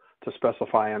there to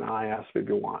specify an IASP if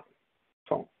you want.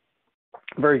 So,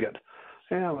 very good.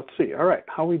 Yeah, let's see. All right,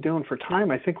 how are we doing for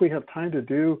time? I think we have time to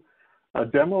do a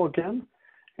demo again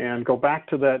and go back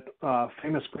to that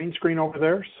famous green screen over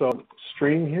there. So,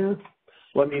 stream here.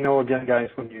 Let me know again, guys,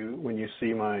 when you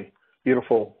see my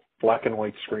beautiful black and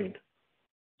white screen.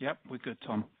 Yep, we're good,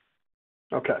 Tom.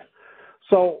 Okay.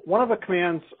 So one of the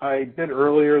commands I did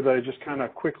earlier that I just kind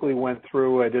of quickly went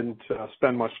through, I didn't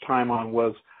spend much time on,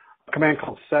 was a command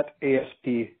called set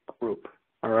ASP group.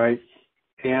 All right.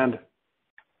 And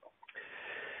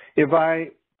if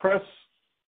I press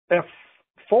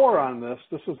F4 on this,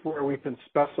 this is where we can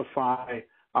specify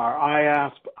our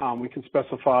IASP. We can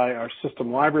specify our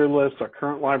system library list, our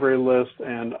current library list,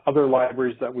 and other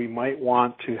libraries that we might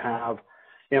want to have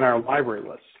in our library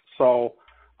list. So,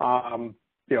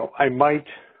 you know, I might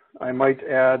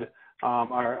add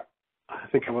our, I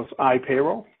think it was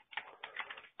iPayroll.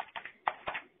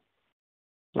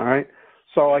 All right.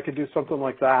 So I could do something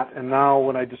like that. And now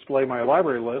when I display my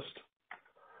library list,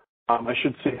 I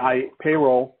should see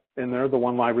iPayroll in there, the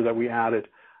one library that we added,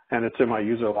 and it's in my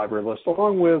user library list,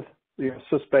 along with the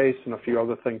sysbase and a few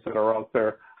other things that are out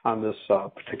there on this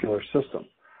particular system.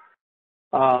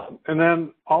 And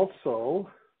then also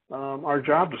our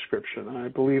job description. I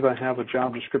believe I have a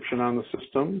job description on the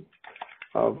system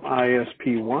of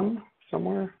IASP1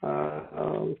 somewhere.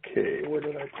 Okay, where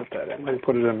did I put that in? I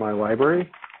put it in my library.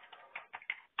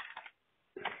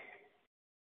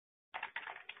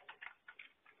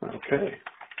 Okay.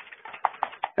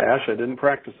 Ash, I didn't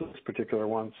practice this particular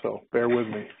one, so bear with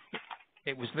me.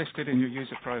 It was listed in your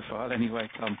user profile anyway,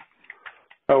 Tom.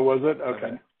 Oh, was it?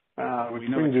 Okay. We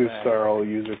can do Starl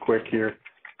user quick here.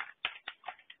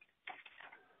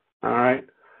 All right.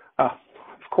 Of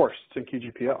course, it's in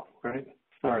QGPL, right?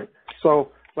 All right.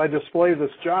 So if I display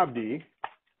this job D,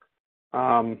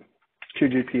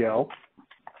 QGPL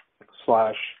 /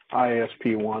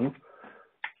 IASP1.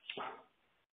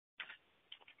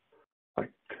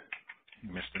 You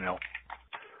missed an L.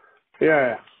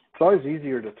 Yeah, it's always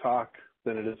easier to talk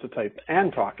than it is to type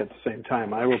and talk at the same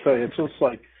time. I will tell you, it's just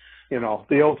like, you know,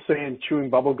 the old saying,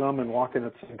 chewing bubble gum and walking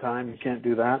at the same time. You can't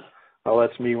do that. Well,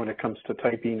 that's me when it comes to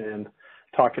typing and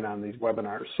talking on these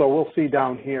webinars. So we'll see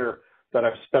down here that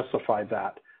I've specified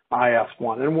that,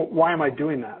 IASP1. And why am I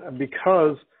doing that?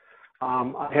 Because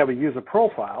I have a user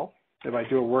profile. If I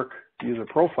do a work user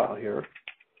profile here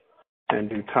and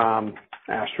do Tom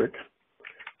asterisk,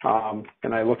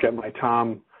 and I look at my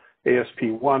Tom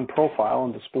ASP1 profile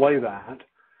and display that,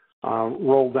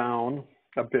 roll down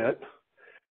a bit,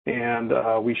 and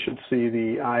we should see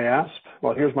the IASP.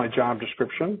 Well, here's my job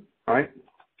description, right?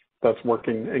 That's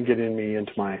working and getting me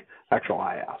into my actual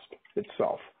IASP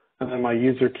itself. And then my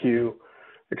user queue,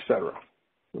 etc.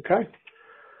 Okay?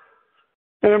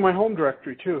 And then my home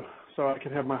directory too. So I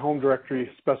can have my home directory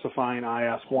specifying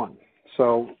IASP1.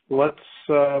 So let's,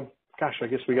 gosh, I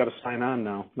guess we got to sign on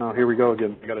now. Now here we go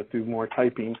again. We got to do more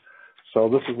typing. So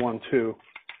this is one too.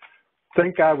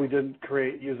 Thank God we didn't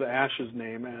use Ash's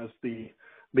name as the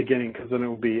beginning, because then it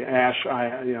would be Ash.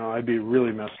 I'd be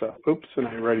really messed up. Oops, and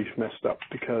I already messed up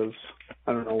because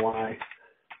I don't know why.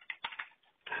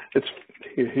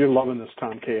 You're loving this,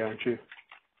 Tom K, aren't you?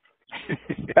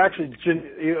 Actually,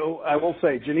 I will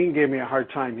say, Janine gave me a hard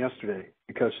time yesterday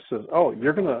because she says, "Oh,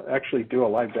 you're going to actually do a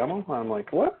live demo?" I'm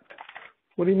like, "What?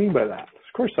 What do you mean by that?"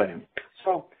 Of course I am.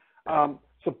 So,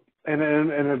 and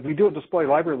if we do a display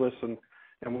library list and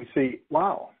we see,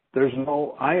 wow, there's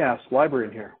no IASP library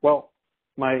in here. Well,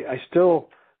 I still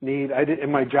need,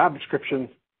 in my job description,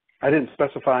 I didn't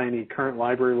specify any current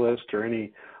library list or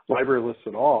any library lists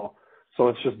at all. So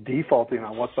it's just defaulting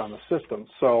on what's on the system.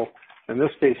 So in this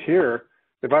case here,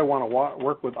 if I want to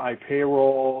work with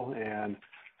iPayroll and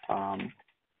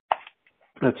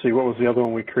let's see, what was the other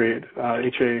one we created?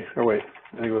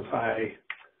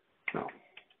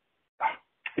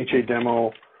 HA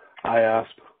demo, IASP,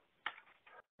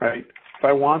 right? if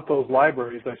I want those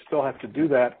libraries, I still have to do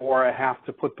that, or I have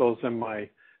to put those in my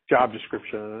job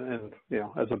description. And, you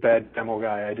know, as a bad demo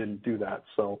guy, I didn't do that.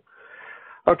 So,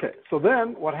 okay, so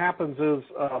then what happens is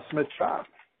submit job,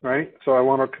 right? So I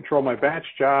want to control my batch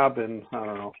job, and I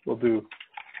don't know, we'll do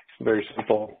a very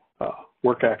simple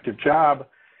work active job.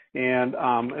 And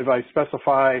if I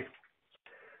specify,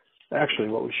 actually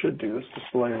what we should do is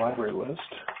display library list,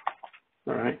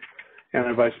 all right? And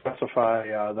if I specify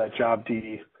that job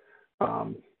D,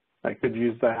 I could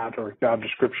use that, or job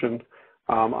description.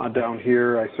 Down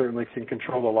here, I certainly can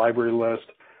control the library list,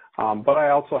 but I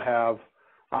also have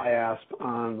IASP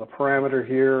on the parameter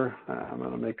here. I'm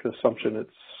going to make the assumption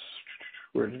it's,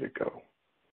 where did it go?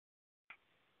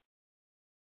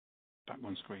 Back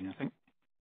one screen, I think.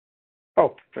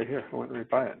 Oh, right here. I went right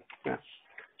by it. Yeah.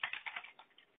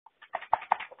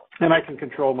 And I can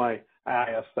control my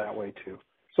IAS that way too.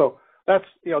 So that's,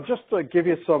 you know, just to give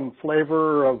you some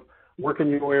flavor of working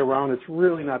your way around. It's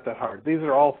really not that hard. These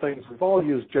are all things, we've all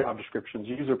used job descriptions,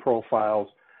 user profiles.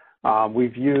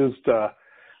 We've used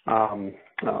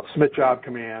submit job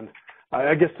command.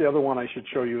 I guess the other one I should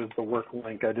show you is the work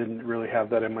link. I didn't really have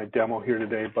that in my demo here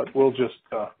today, but we'll just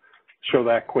show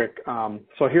that quick.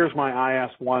 So here's my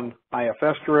IAS1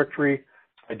 IFS directory.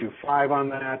 I do 5 on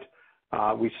that.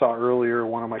 We saw earlier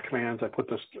one of my commands, I put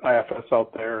this IFS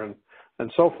out there and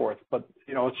so forth. But,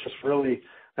 you know, it's just really,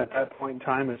 at that point in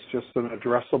time, it's just an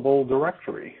addressable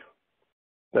directory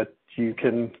that you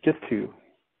can get to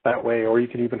that way, or you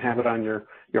can even have it on your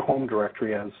home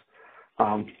directory, as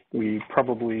we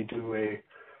probably do a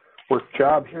work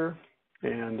job here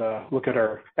and look at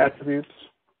our attributes.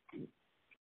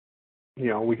 You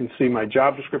know, we can see my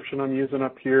job description I'm using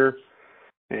up here.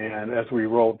 And as we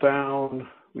roll down,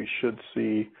 we should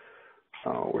see,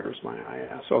 where's my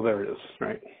IAS? Oh, there it is,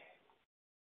 right?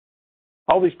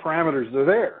 All these parameters, they're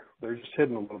there. They're just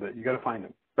hidden a little bit. You got to find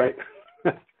them, right?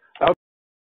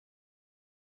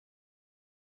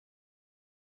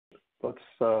 Let's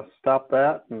stop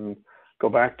that and go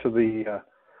back to the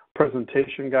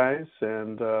presentation, guys.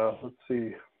 And let's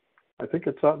see. I think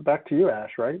it's back to you,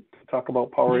 Ash, right? To talk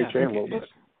about PowerHA a little bit.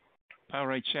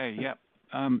 PowerHA, yeah.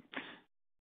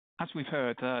 As we've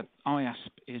heard,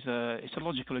 IASP is it's a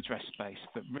logical address space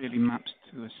that really maps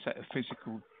to a set of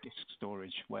physical disk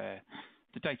storage where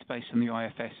the database and the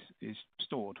IFS is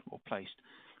stored or placed.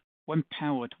 When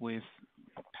paired with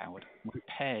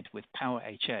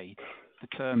PowerHA, the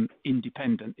term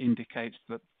independent indicates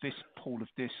that this pool of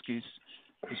disk is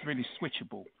really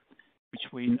switchable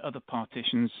between other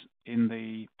partitions in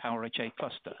the PowerHA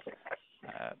cluster.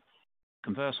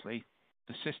 Conversely,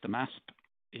 the system ASP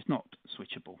is not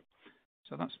switchable.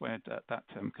 So that's where that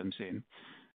term comes in.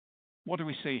 What do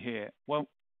we see here? Well,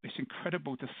 it's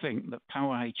incredible to think that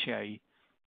PowerHA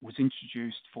was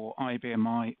introduced for IBM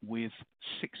I with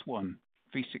 6.1,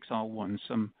 V6R1,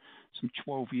 some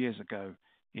 12 years ago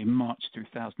in March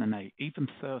 2008, even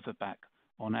further back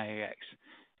on AAX.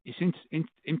 It's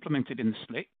implemented in the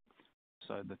SLIC,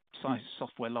 so the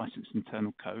software license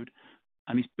internal code,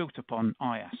 and is built upon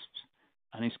IASPs,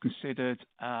 and is considered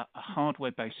a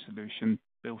hardware-based solution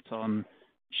built on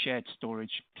shared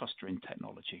storage clustering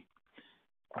technology.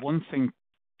 One thing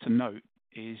to note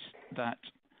is that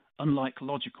unlike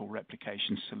logical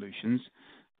replication solutions,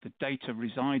 the data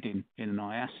residing in an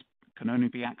IASP can only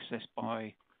be accessed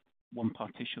by one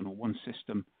partition or one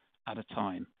system at a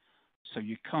time. So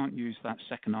you can't use that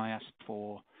second IASP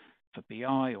for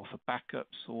BI or for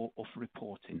backups or for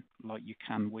reporting like you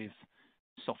can with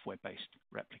software-based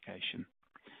replication.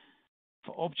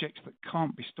 For objects that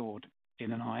can't be stored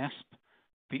in an IASP,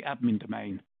 the admin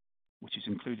domain, which is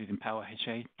included in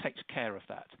PowerHA, takes care of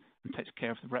that and takes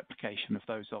care of the replication of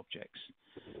those objects.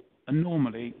 And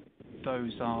normally,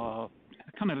 those are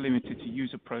kind of limited to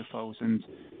user profiles and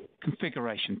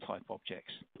configuration type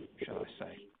objects, shall I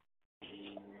say.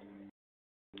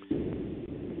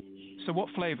 So what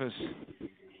flavors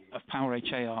of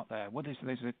PowerHA are there? Well,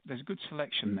 there's a good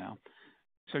selection now.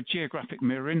 So geographic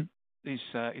mirroring is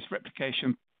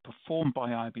replication performed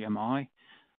by IBM I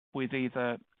with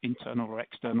either internal or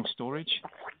external storage.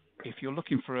 If you're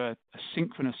looking for a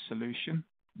synchronous solution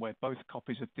where both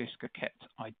copies of disk are kept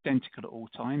identical at all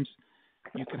times,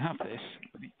 you can have this,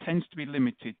 but it tends to be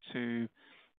limited to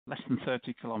less than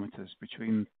 30 kilometers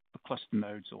between the cluster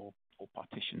nodes or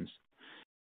partitions.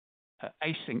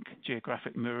 Async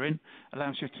geographic mirroring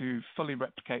allows you to fully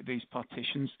replicate these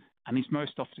partitions and is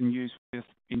most often used with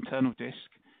internal disk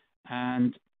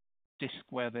and disk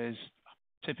where there's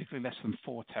typically less than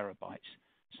 4 terabytes.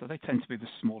 So they tend to be the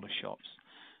smaller shops.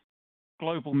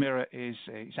 Global mirror is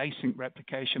async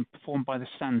replication performed by the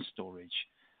SAN storage.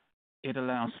 It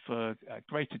allows for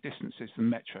greater distances than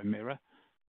Metro Mirror,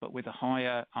 but with a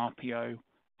higher RPO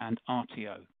and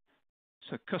RTO.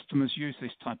 So customers use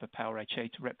this type of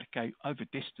PowerHA to replicate over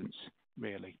distance,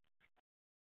 really.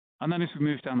 And then as we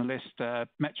move down the list,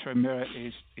 Metro Mirror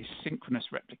is synchronous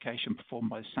replication performed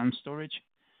by SAN storage.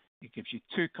 It gives you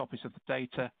 2 copies of the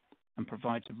data and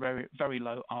provides a very, very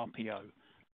low RPO.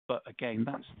 But again,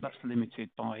 that's limited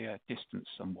by distance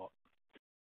somewhat.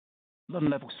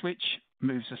 Lund level switch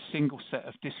moves a single set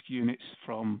of disk units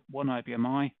from one IBM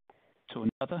I to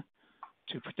another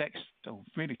to protect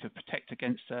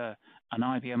against an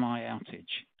IBM I outage.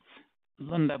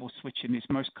 Lund level switching is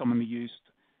most commonly used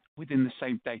within the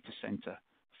same data center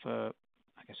for,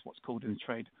 I guess, what's called in the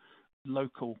trade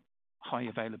local high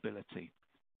availability,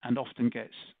 and often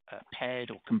gets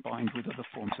paired or combined with other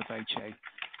forms of HA,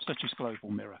 such as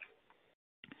global mirror.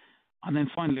 And then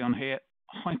finally on here,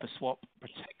 HyperSwap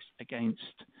protects against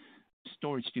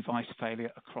storage device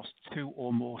failure across 2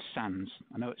 or more SANs.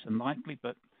 I know it's unlikely,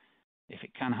 but if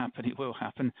it can happen, it will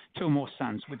happen. 2 or more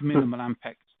SANs with minimal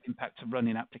impact to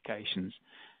running applications.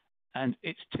 And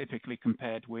it's typically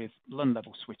compared with Lund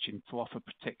level switching to offer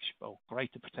protection or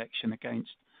greater protection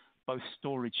against both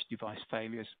storage device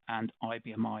failures and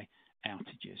IBM I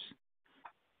outages.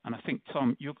 And I think,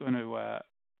 Tom, you're going to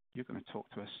talk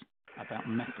to us about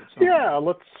methods. Yeah,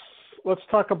 let's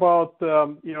talk about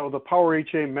the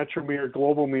PowerHA Metro Mirror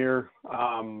Global Mirror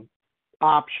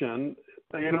option.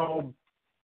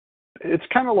 It's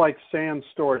kind of like SAN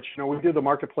storage. We did the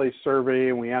marketplace survey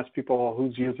and we asked people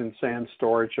who's using SAN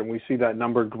storage, and we see that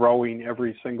number growing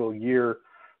every single year.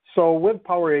 So with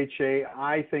PowerHA,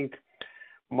 I think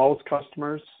most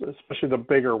customers, especially the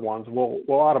bigger ones, will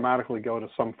automatically go to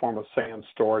some form of SAN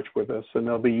storage with this, and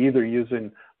they'll be either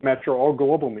using Metro or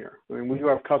Global Mirror. I mean, we do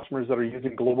have customers that are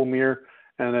using Global Mirror,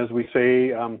 and as we say,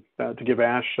 to give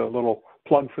Ash a little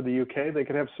plug for the UK, they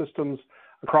could have systems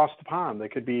across the pond. They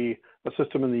could be a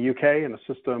system in the UK and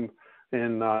a system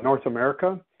in North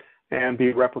America and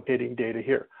be replicating data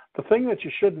here. The thing that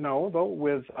you should know, though,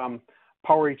 with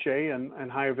PowerHA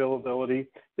and high availability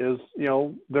is,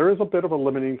 there is a bit of a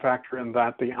limiting factor in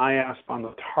that the IASP on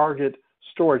the target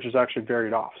storage is actually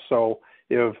varied off. So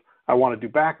if I want to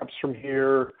do backups from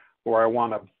here, or I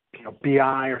want to,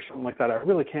 BI or something like that, I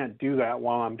really can't do that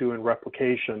while I'm doing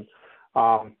replication.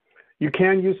 You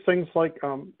can use things like,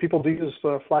 people do use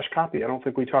flash copy. I don't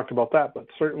think we talked about that, but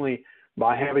certainly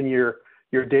by having your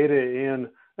data in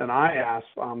an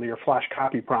IASP, your flash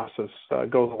copy process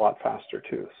goes a lot faster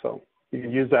too. So you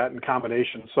can use that in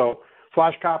combination. So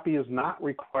flash copy is not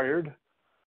required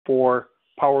for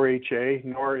PowerHA,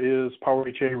 nor is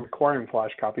PowerHA requiring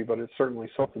flash copy, but it's certainly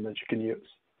something that you can use.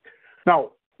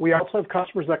 Now, we also have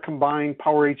customers that combine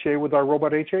PowerHA with our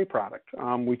Robot HA product.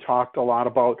 We talked a lot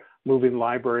about moving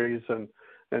libraries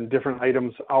and different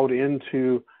items out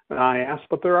into an IASP,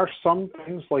 but there are some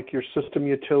things like your system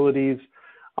utilities,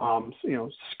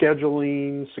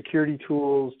 scheduling, security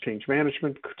tools, change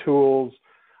management tools,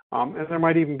 and there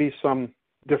might even be some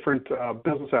different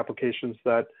business applications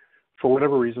that, for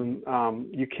whatever reason,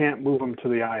 you can't move them to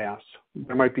the IASP.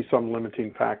 There might be some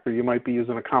limiting factor. You might be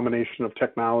using a combination of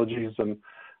technologies, and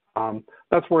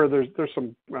that's where there's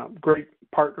some great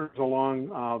partners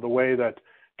along the way that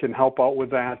can help out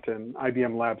with that, and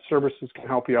IBM Lab Services can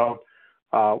help you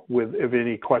out with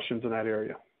any questions in that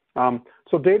area.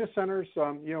 So data centers,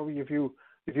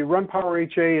 if you run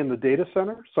PowerHA in the data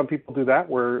center, some people do that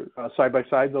where side by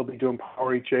side they'll be doing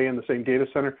PowerHA in the same data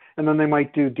center, and then they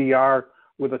might do DR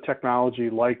with a technology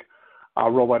like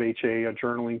Robot HA, a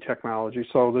journaling technology.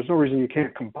 So there's no reason you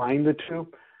can't combine the two.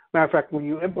 Matter of fact, when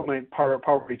you implement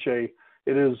PowerHA,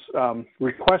 it is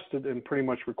requested and pretty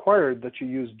much required that you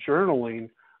use journaling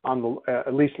on the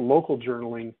at least local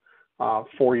journaling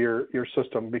for your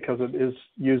system, because it is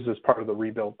used as part of the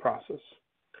rebuild process.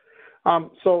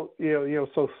 So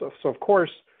of course,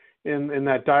 in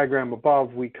that diagram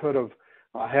above, we could have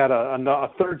had a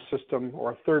third system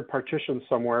or a third partition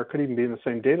somewhere. It could even be in the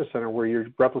same data center where you're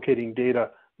replicating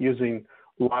data using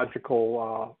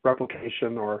logical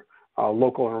replication or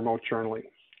local and remote journaling.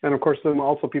 And of course, then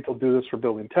also people do this for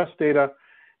building test data.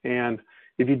 And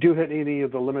if you do hit any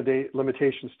of the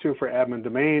limitations too for admin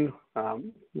domain,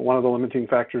 one of the limiting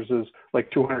factors is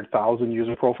like 200,000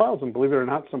 user profiles. And believe it or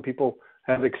not, some people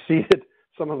have exceeded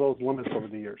some of those limits over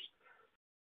the years.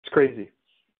 It's crazy.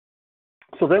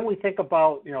 So then we think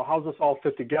about, how's this all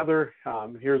fit together?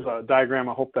 Here's a diagram.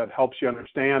 I hope that helps you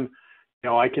understand.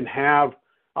 I can have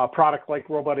a product like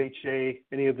Robot HA,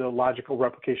 any of the logical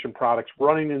replication products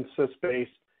running in SysSpace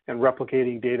and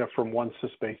replicating data from one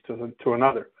SysSpace to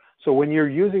another. So when you're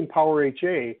using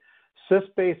PowerHA,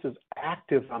 SysSpace is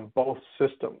active on both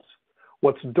systems.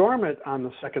 What's dormant on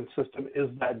the second system is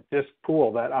that disk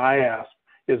pool. That IASP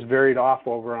is varied off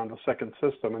over on the second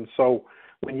system. And so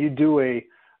when you do a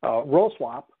role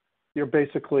swap, you're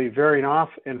basically varying off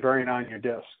and varying on your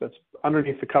disk. That's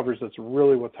underneath the covers. That's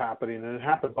really what's happening, and it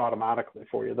happens automatically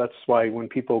for you. That's why when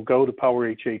people go to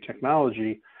PowerHA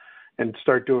technology and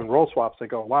start doing role swaps, they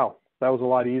go, wow, that was a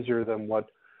lot easier than what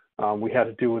we had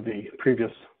to do with the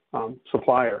previous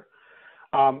supplier.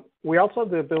 We also have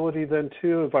the ability then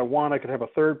too, if I want, I could have a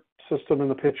third system in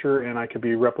the picture and I could be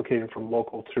replicating from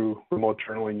local to remote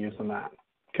journaling using that.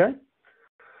 Okay?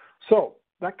 So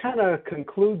that kind of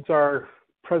concludes our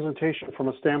presentation from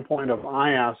a standpoint of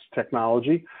IASP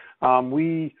technology.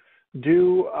 We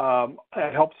do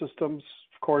at HelpSystems,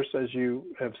 of course, as you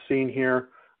have seen here,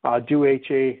 do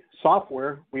HA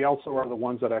software. We also are the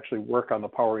ones that actually work on the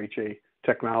PowerHA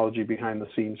technology behind the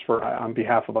scenes on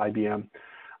behalf of IBM.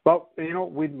 But, you know,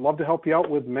 we'd love to help you out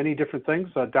with many different things.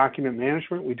 Document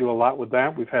management, we do a lot with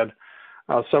that. We've had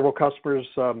several customers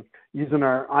using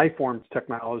our iForms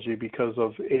technology because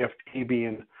of AFP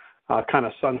being kind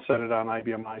of sunsetted on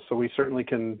IBM I. So we certainly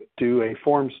can do a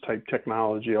forms type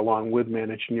technology along with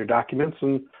managing your documents.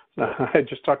 And I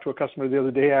just talked to a customer the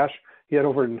other day, Ash. He had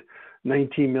over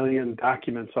 19 million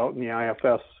documents out in the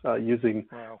IFS using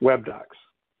web docs.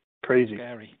 Crazy.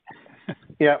 Scary.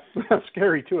 Yeah,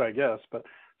 scary too, I guess. But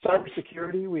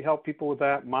cybersecurity, we help people with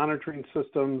that. Monitoring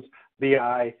systems,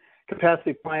 BI,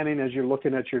 capacity planning as you're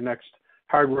looking at your next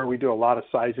hardware. We do a lot of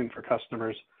sizing for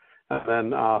customers.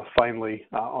 And then finally,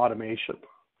 automation.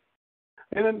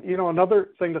 And then, you know, another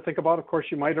thing to think about, of course,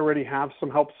 you might already have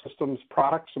some HelpSystems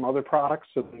products, some other products.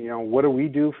 And, you know, what do we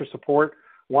do for support?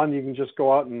 One, you can just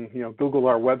go out and, you know, Google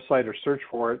our website or search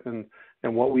for it and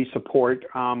what we support.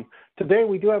 Today,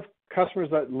 we do have customers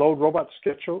that load robot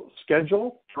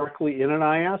schedule directly in an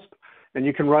IASP, and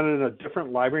you can run it in a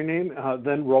different library name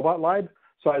than RobotLib.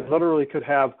 So I literally could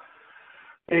have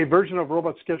a version of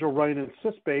Robot Schedule running in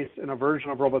SysBase and a version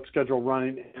of Robot Schedule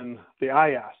running in the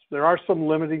IASP. There are some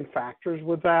limiting factors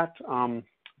with that,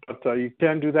 but you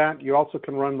can do that. You also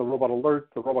can run the Robot Alert,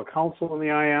 the Robot Council in the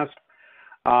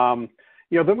IASP.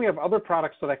 You know, then we have other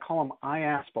products that I call them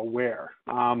IASP aware.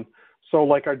 So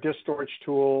like our disk storage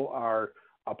tool, our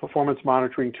performance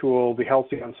monitoring tool, the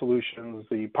Halcyon solutions,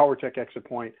 the PowerTech exit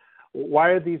point. Why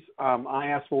are these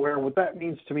IASP aware? What that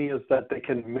means to me is that they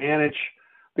can manage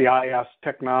the IASP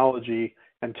technology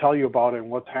and tell you about it and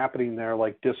what's happening there,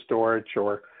 like disk storage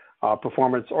or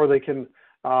performance, or they can,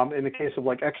 in the case of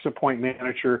like exit point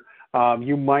manager,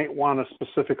 you might want to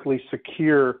specifically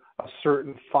secure a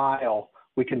certain file.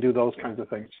 We can do those kinds of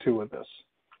things too with this.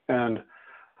 And,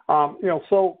 you know,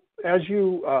 so as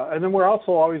you, and then we're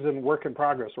also always in work in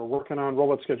progress. We're working on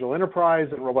Robot Schedule Enterprise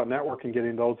and Robot Network and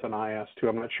getting those in IASP too.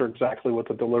 I'm not sure exactly what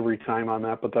the delivery time on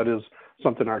that, but that is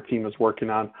something our team is working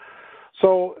on.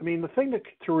 So, I mean, the thing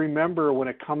to remember when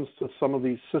it comes to some of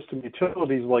these system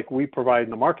utilities like we provide in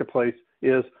the marketplace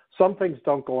is some things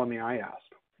don't go on the IASP.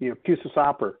 You know, QSys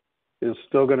Opera is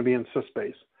still going to be in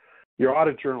SysBase. Your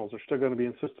audit journals are still going to be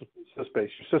in SysBase.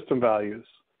 Your system values,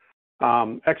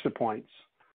 exit points,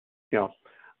 you know,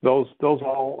 those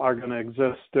all are going to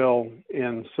exist still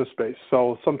in SysBase.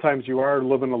 So sometimes you are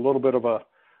living a little bit of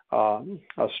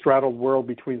a straddled world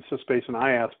between SysBase and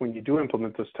IASP when you do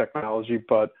implement this technology,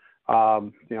 but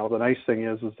you know, the nice thing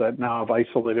is that now I've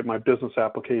isolated my business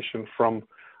application from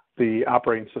the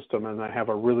operating system, and I have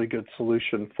a really good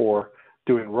solution for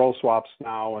doing role swaps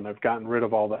now, and I've gotten rid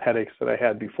of all the headaches that I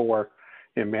had before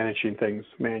in managing things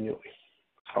manually.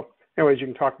 So anyways, you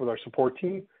can talk with our support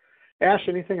team. Ash,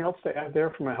 anything else to add there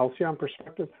from a Halcyon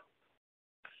perspective?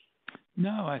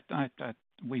 No,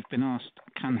 we've been asked,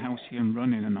 can Halcyon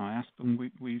run in an IASP, and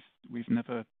we've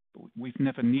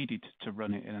never needed to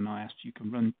run it in an IASP. You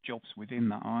can run jobs within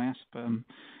that IASP.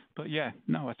 But yeah,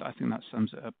 no, I think that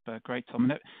sums it up great, Tom.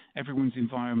 And everyone's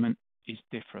environment is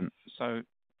different. So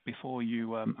before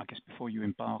you, before you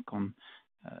embark on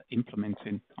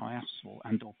implementing IASP or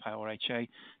PowerHA,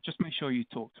 just make sure you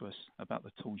talk to us about the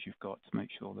tools you've got to make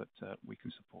sure that we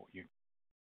can support you.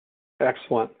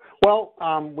 Excellent. Well,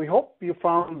 we hope you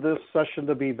found this session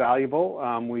to be valuable.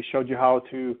 We showed you how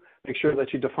to make sure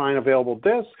that you define available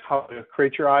disk, how to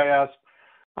create your IASP,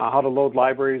 how to load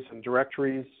libraries and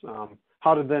directories,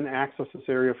 how to then access this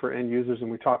area for end users. And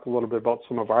we talked a little bit about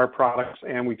some of our products,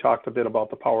 and we talked a bit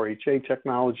about the PowerHA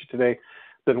technology today.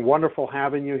 Been wonderful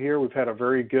having you here. We've had a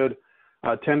very good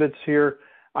attendance here.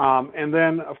 And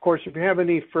then, of course, if you have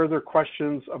any further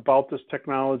questions about this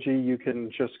technology, you can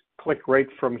just click right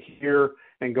from here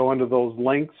and go into those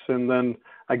links. And then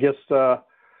I guess,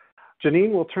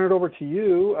 Janine, we'll turn it over to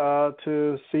you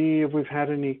to see if we've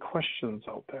had any questions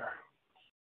out there.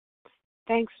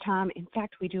 Thanks, Tom. In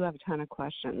fact, we do have a ton of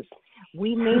questions.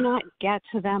 We may not get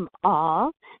to them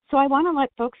all, so I want to let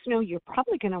folks know you're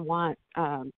probably going to want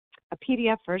a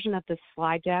PDF version of this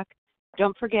slide deck.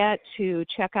 Don't forget to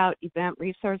check out event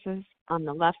resources on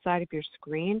the left side of your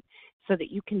screen so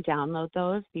that you can download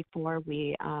those before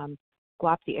we go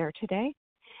off the air today.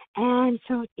 And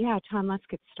so, yeah, Tom, let's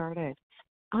get started.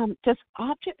 Does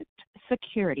object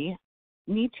security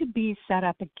need to be set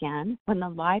up again when the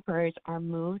libraries are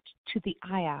moved to the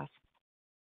IASP?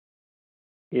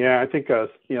 Yeah, I think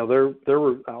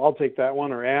I'll take that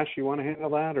one. Or Ash, you want to handle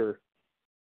that, or?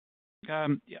 Yeah,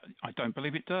 I don't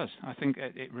believe it does. I think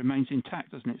it remains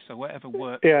intact, doesn't it? So whatever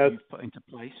work you've put into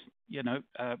place,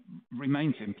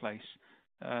 remains in place.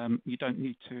 You don't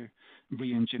need to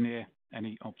re-engineer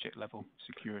any object level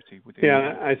security within.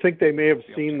 Yeah, I think they may have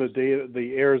seen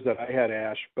the errors that I had,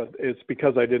 Ash, but it's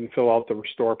because I didn't fill out the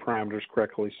restore parameters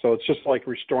correctly. So it's just like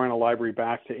restoring a library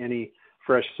back to any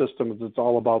fresh systems. It's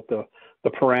all about the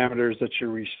parameters that you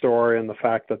restore and the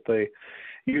fact that the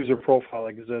user profile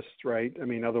exists, right? I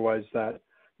mean, otherwise that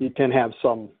you can have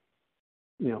some,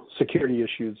 security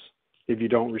issues if you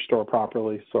don't restore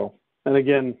properly. So, and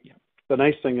again, the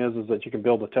nice thing is that you can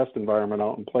build a test environment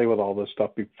out and play with all this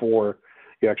stuff before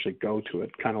you actually go to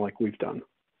it, kind of like we've done.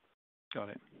 Got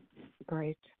it.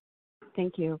 Great.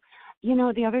 Thank you.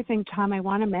 The other thing, Tom, I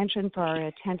want to mention for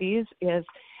our attendees is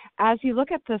as you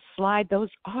look at the slide, those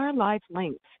are live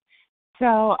links.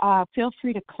 So feel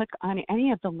free to click on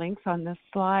any of the links on this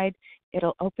slide.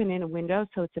 It'll open in a window,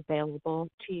 so it's available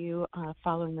to you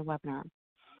following the webinar.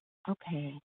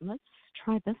 Okay, let's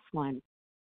try this one.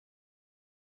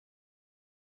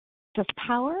 Does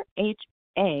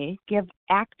PowerHA give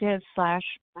active / I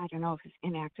don't know if it's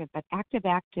inactive, but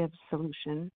active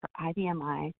solution for IBM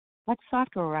I, like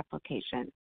software replication?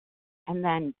 And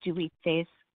then do we face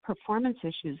performance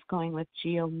issues going with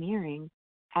geo-mirroring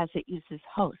as it uses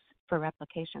hosts for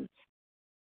replications?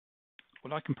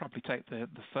 Well, I can probably take the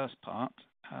first part.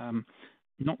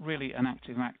 Not really an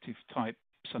active type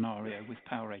scenario with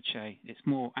PowerHA. It's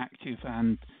more active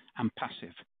and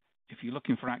passive. If you're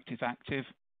looking for active,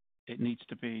 it needs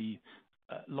to be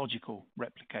logical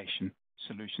replication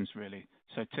solutions, really.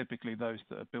 So typically those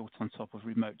that are built on top of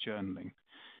remote journaling.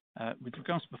 With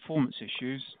regards to performance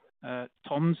issues,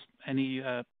 Tom's, any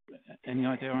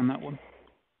idea on that one?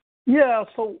 Yeah,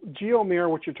 so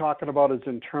GeoMirror, what you're talking about is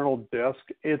internal disk.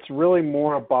 It's really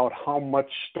more about how much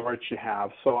storage you have.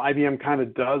 So IBM kind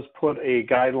of does put a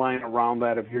guideline around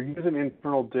that. If you're using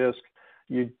internal disk,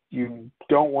 you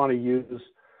don't want to use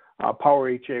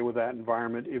PowerHA with that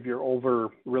environment if you're over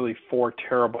really 4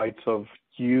 terabytes of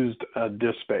used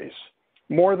disk space.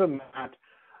 More than that,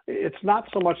 it's not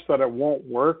so much that it won't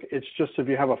work. It's just if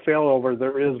you have a failover,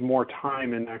 there is more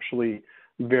time in actually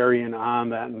varying on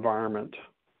that environment.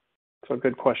 So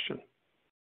good question.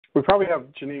 We probably have,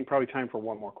 Janine, time for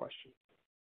one more question.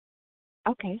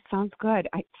 Okay, sounds good.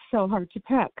 It's so hard to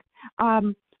pick.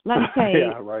 Let's say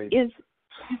yeah, right.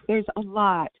 There's a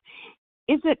lot.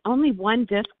 Is it only one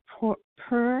disk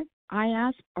per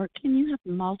IASP, or can you have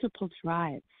multiple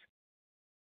drives?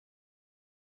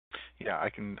 Yeah, I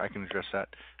can address that.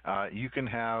 You can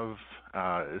have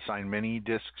assign many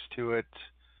disks to it.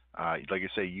 Like I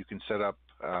say, you can set up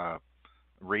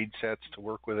RAID sets to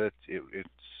work with it. It's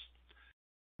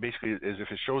basically as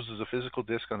if it shows as a physical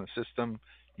disk on the system,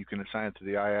 you can assign it to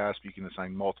the IASP. You can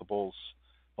assign multiple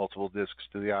disks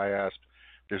to the IASP.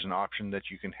 There's an option that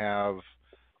you can have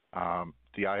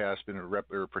the IASP in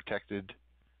a protected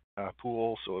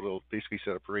pool, so it'll basically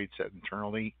set up a RAID set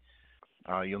internally.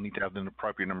 You'll need to have the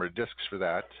appropriate number of disks for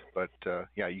that, but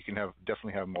yeah, you can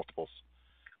definitely have multiples.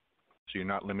 So you're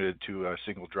not limited to a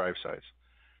single drive size.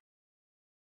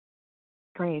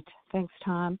 Great. Thanks,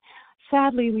 Tom.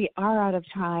 Sadly, we are out of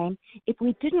time. If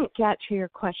we didn't get to your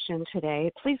question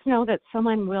today, please know that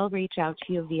someone will reach out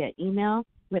to you via email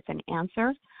with an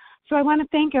answer. So I want to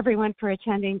thank everyone for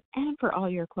attending and for all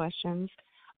your questions.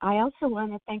 I also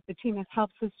want to thank the team at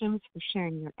HelpSystems for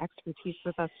sharing your expertise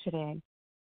with us today.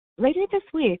 Later this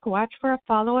week, watch for a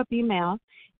follow-up email.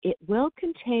 It will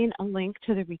contain a link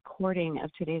to the recording of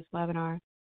today's webinar.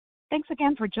 Thanks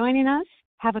again for joining us.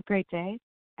 Have a great day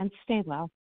and stay well.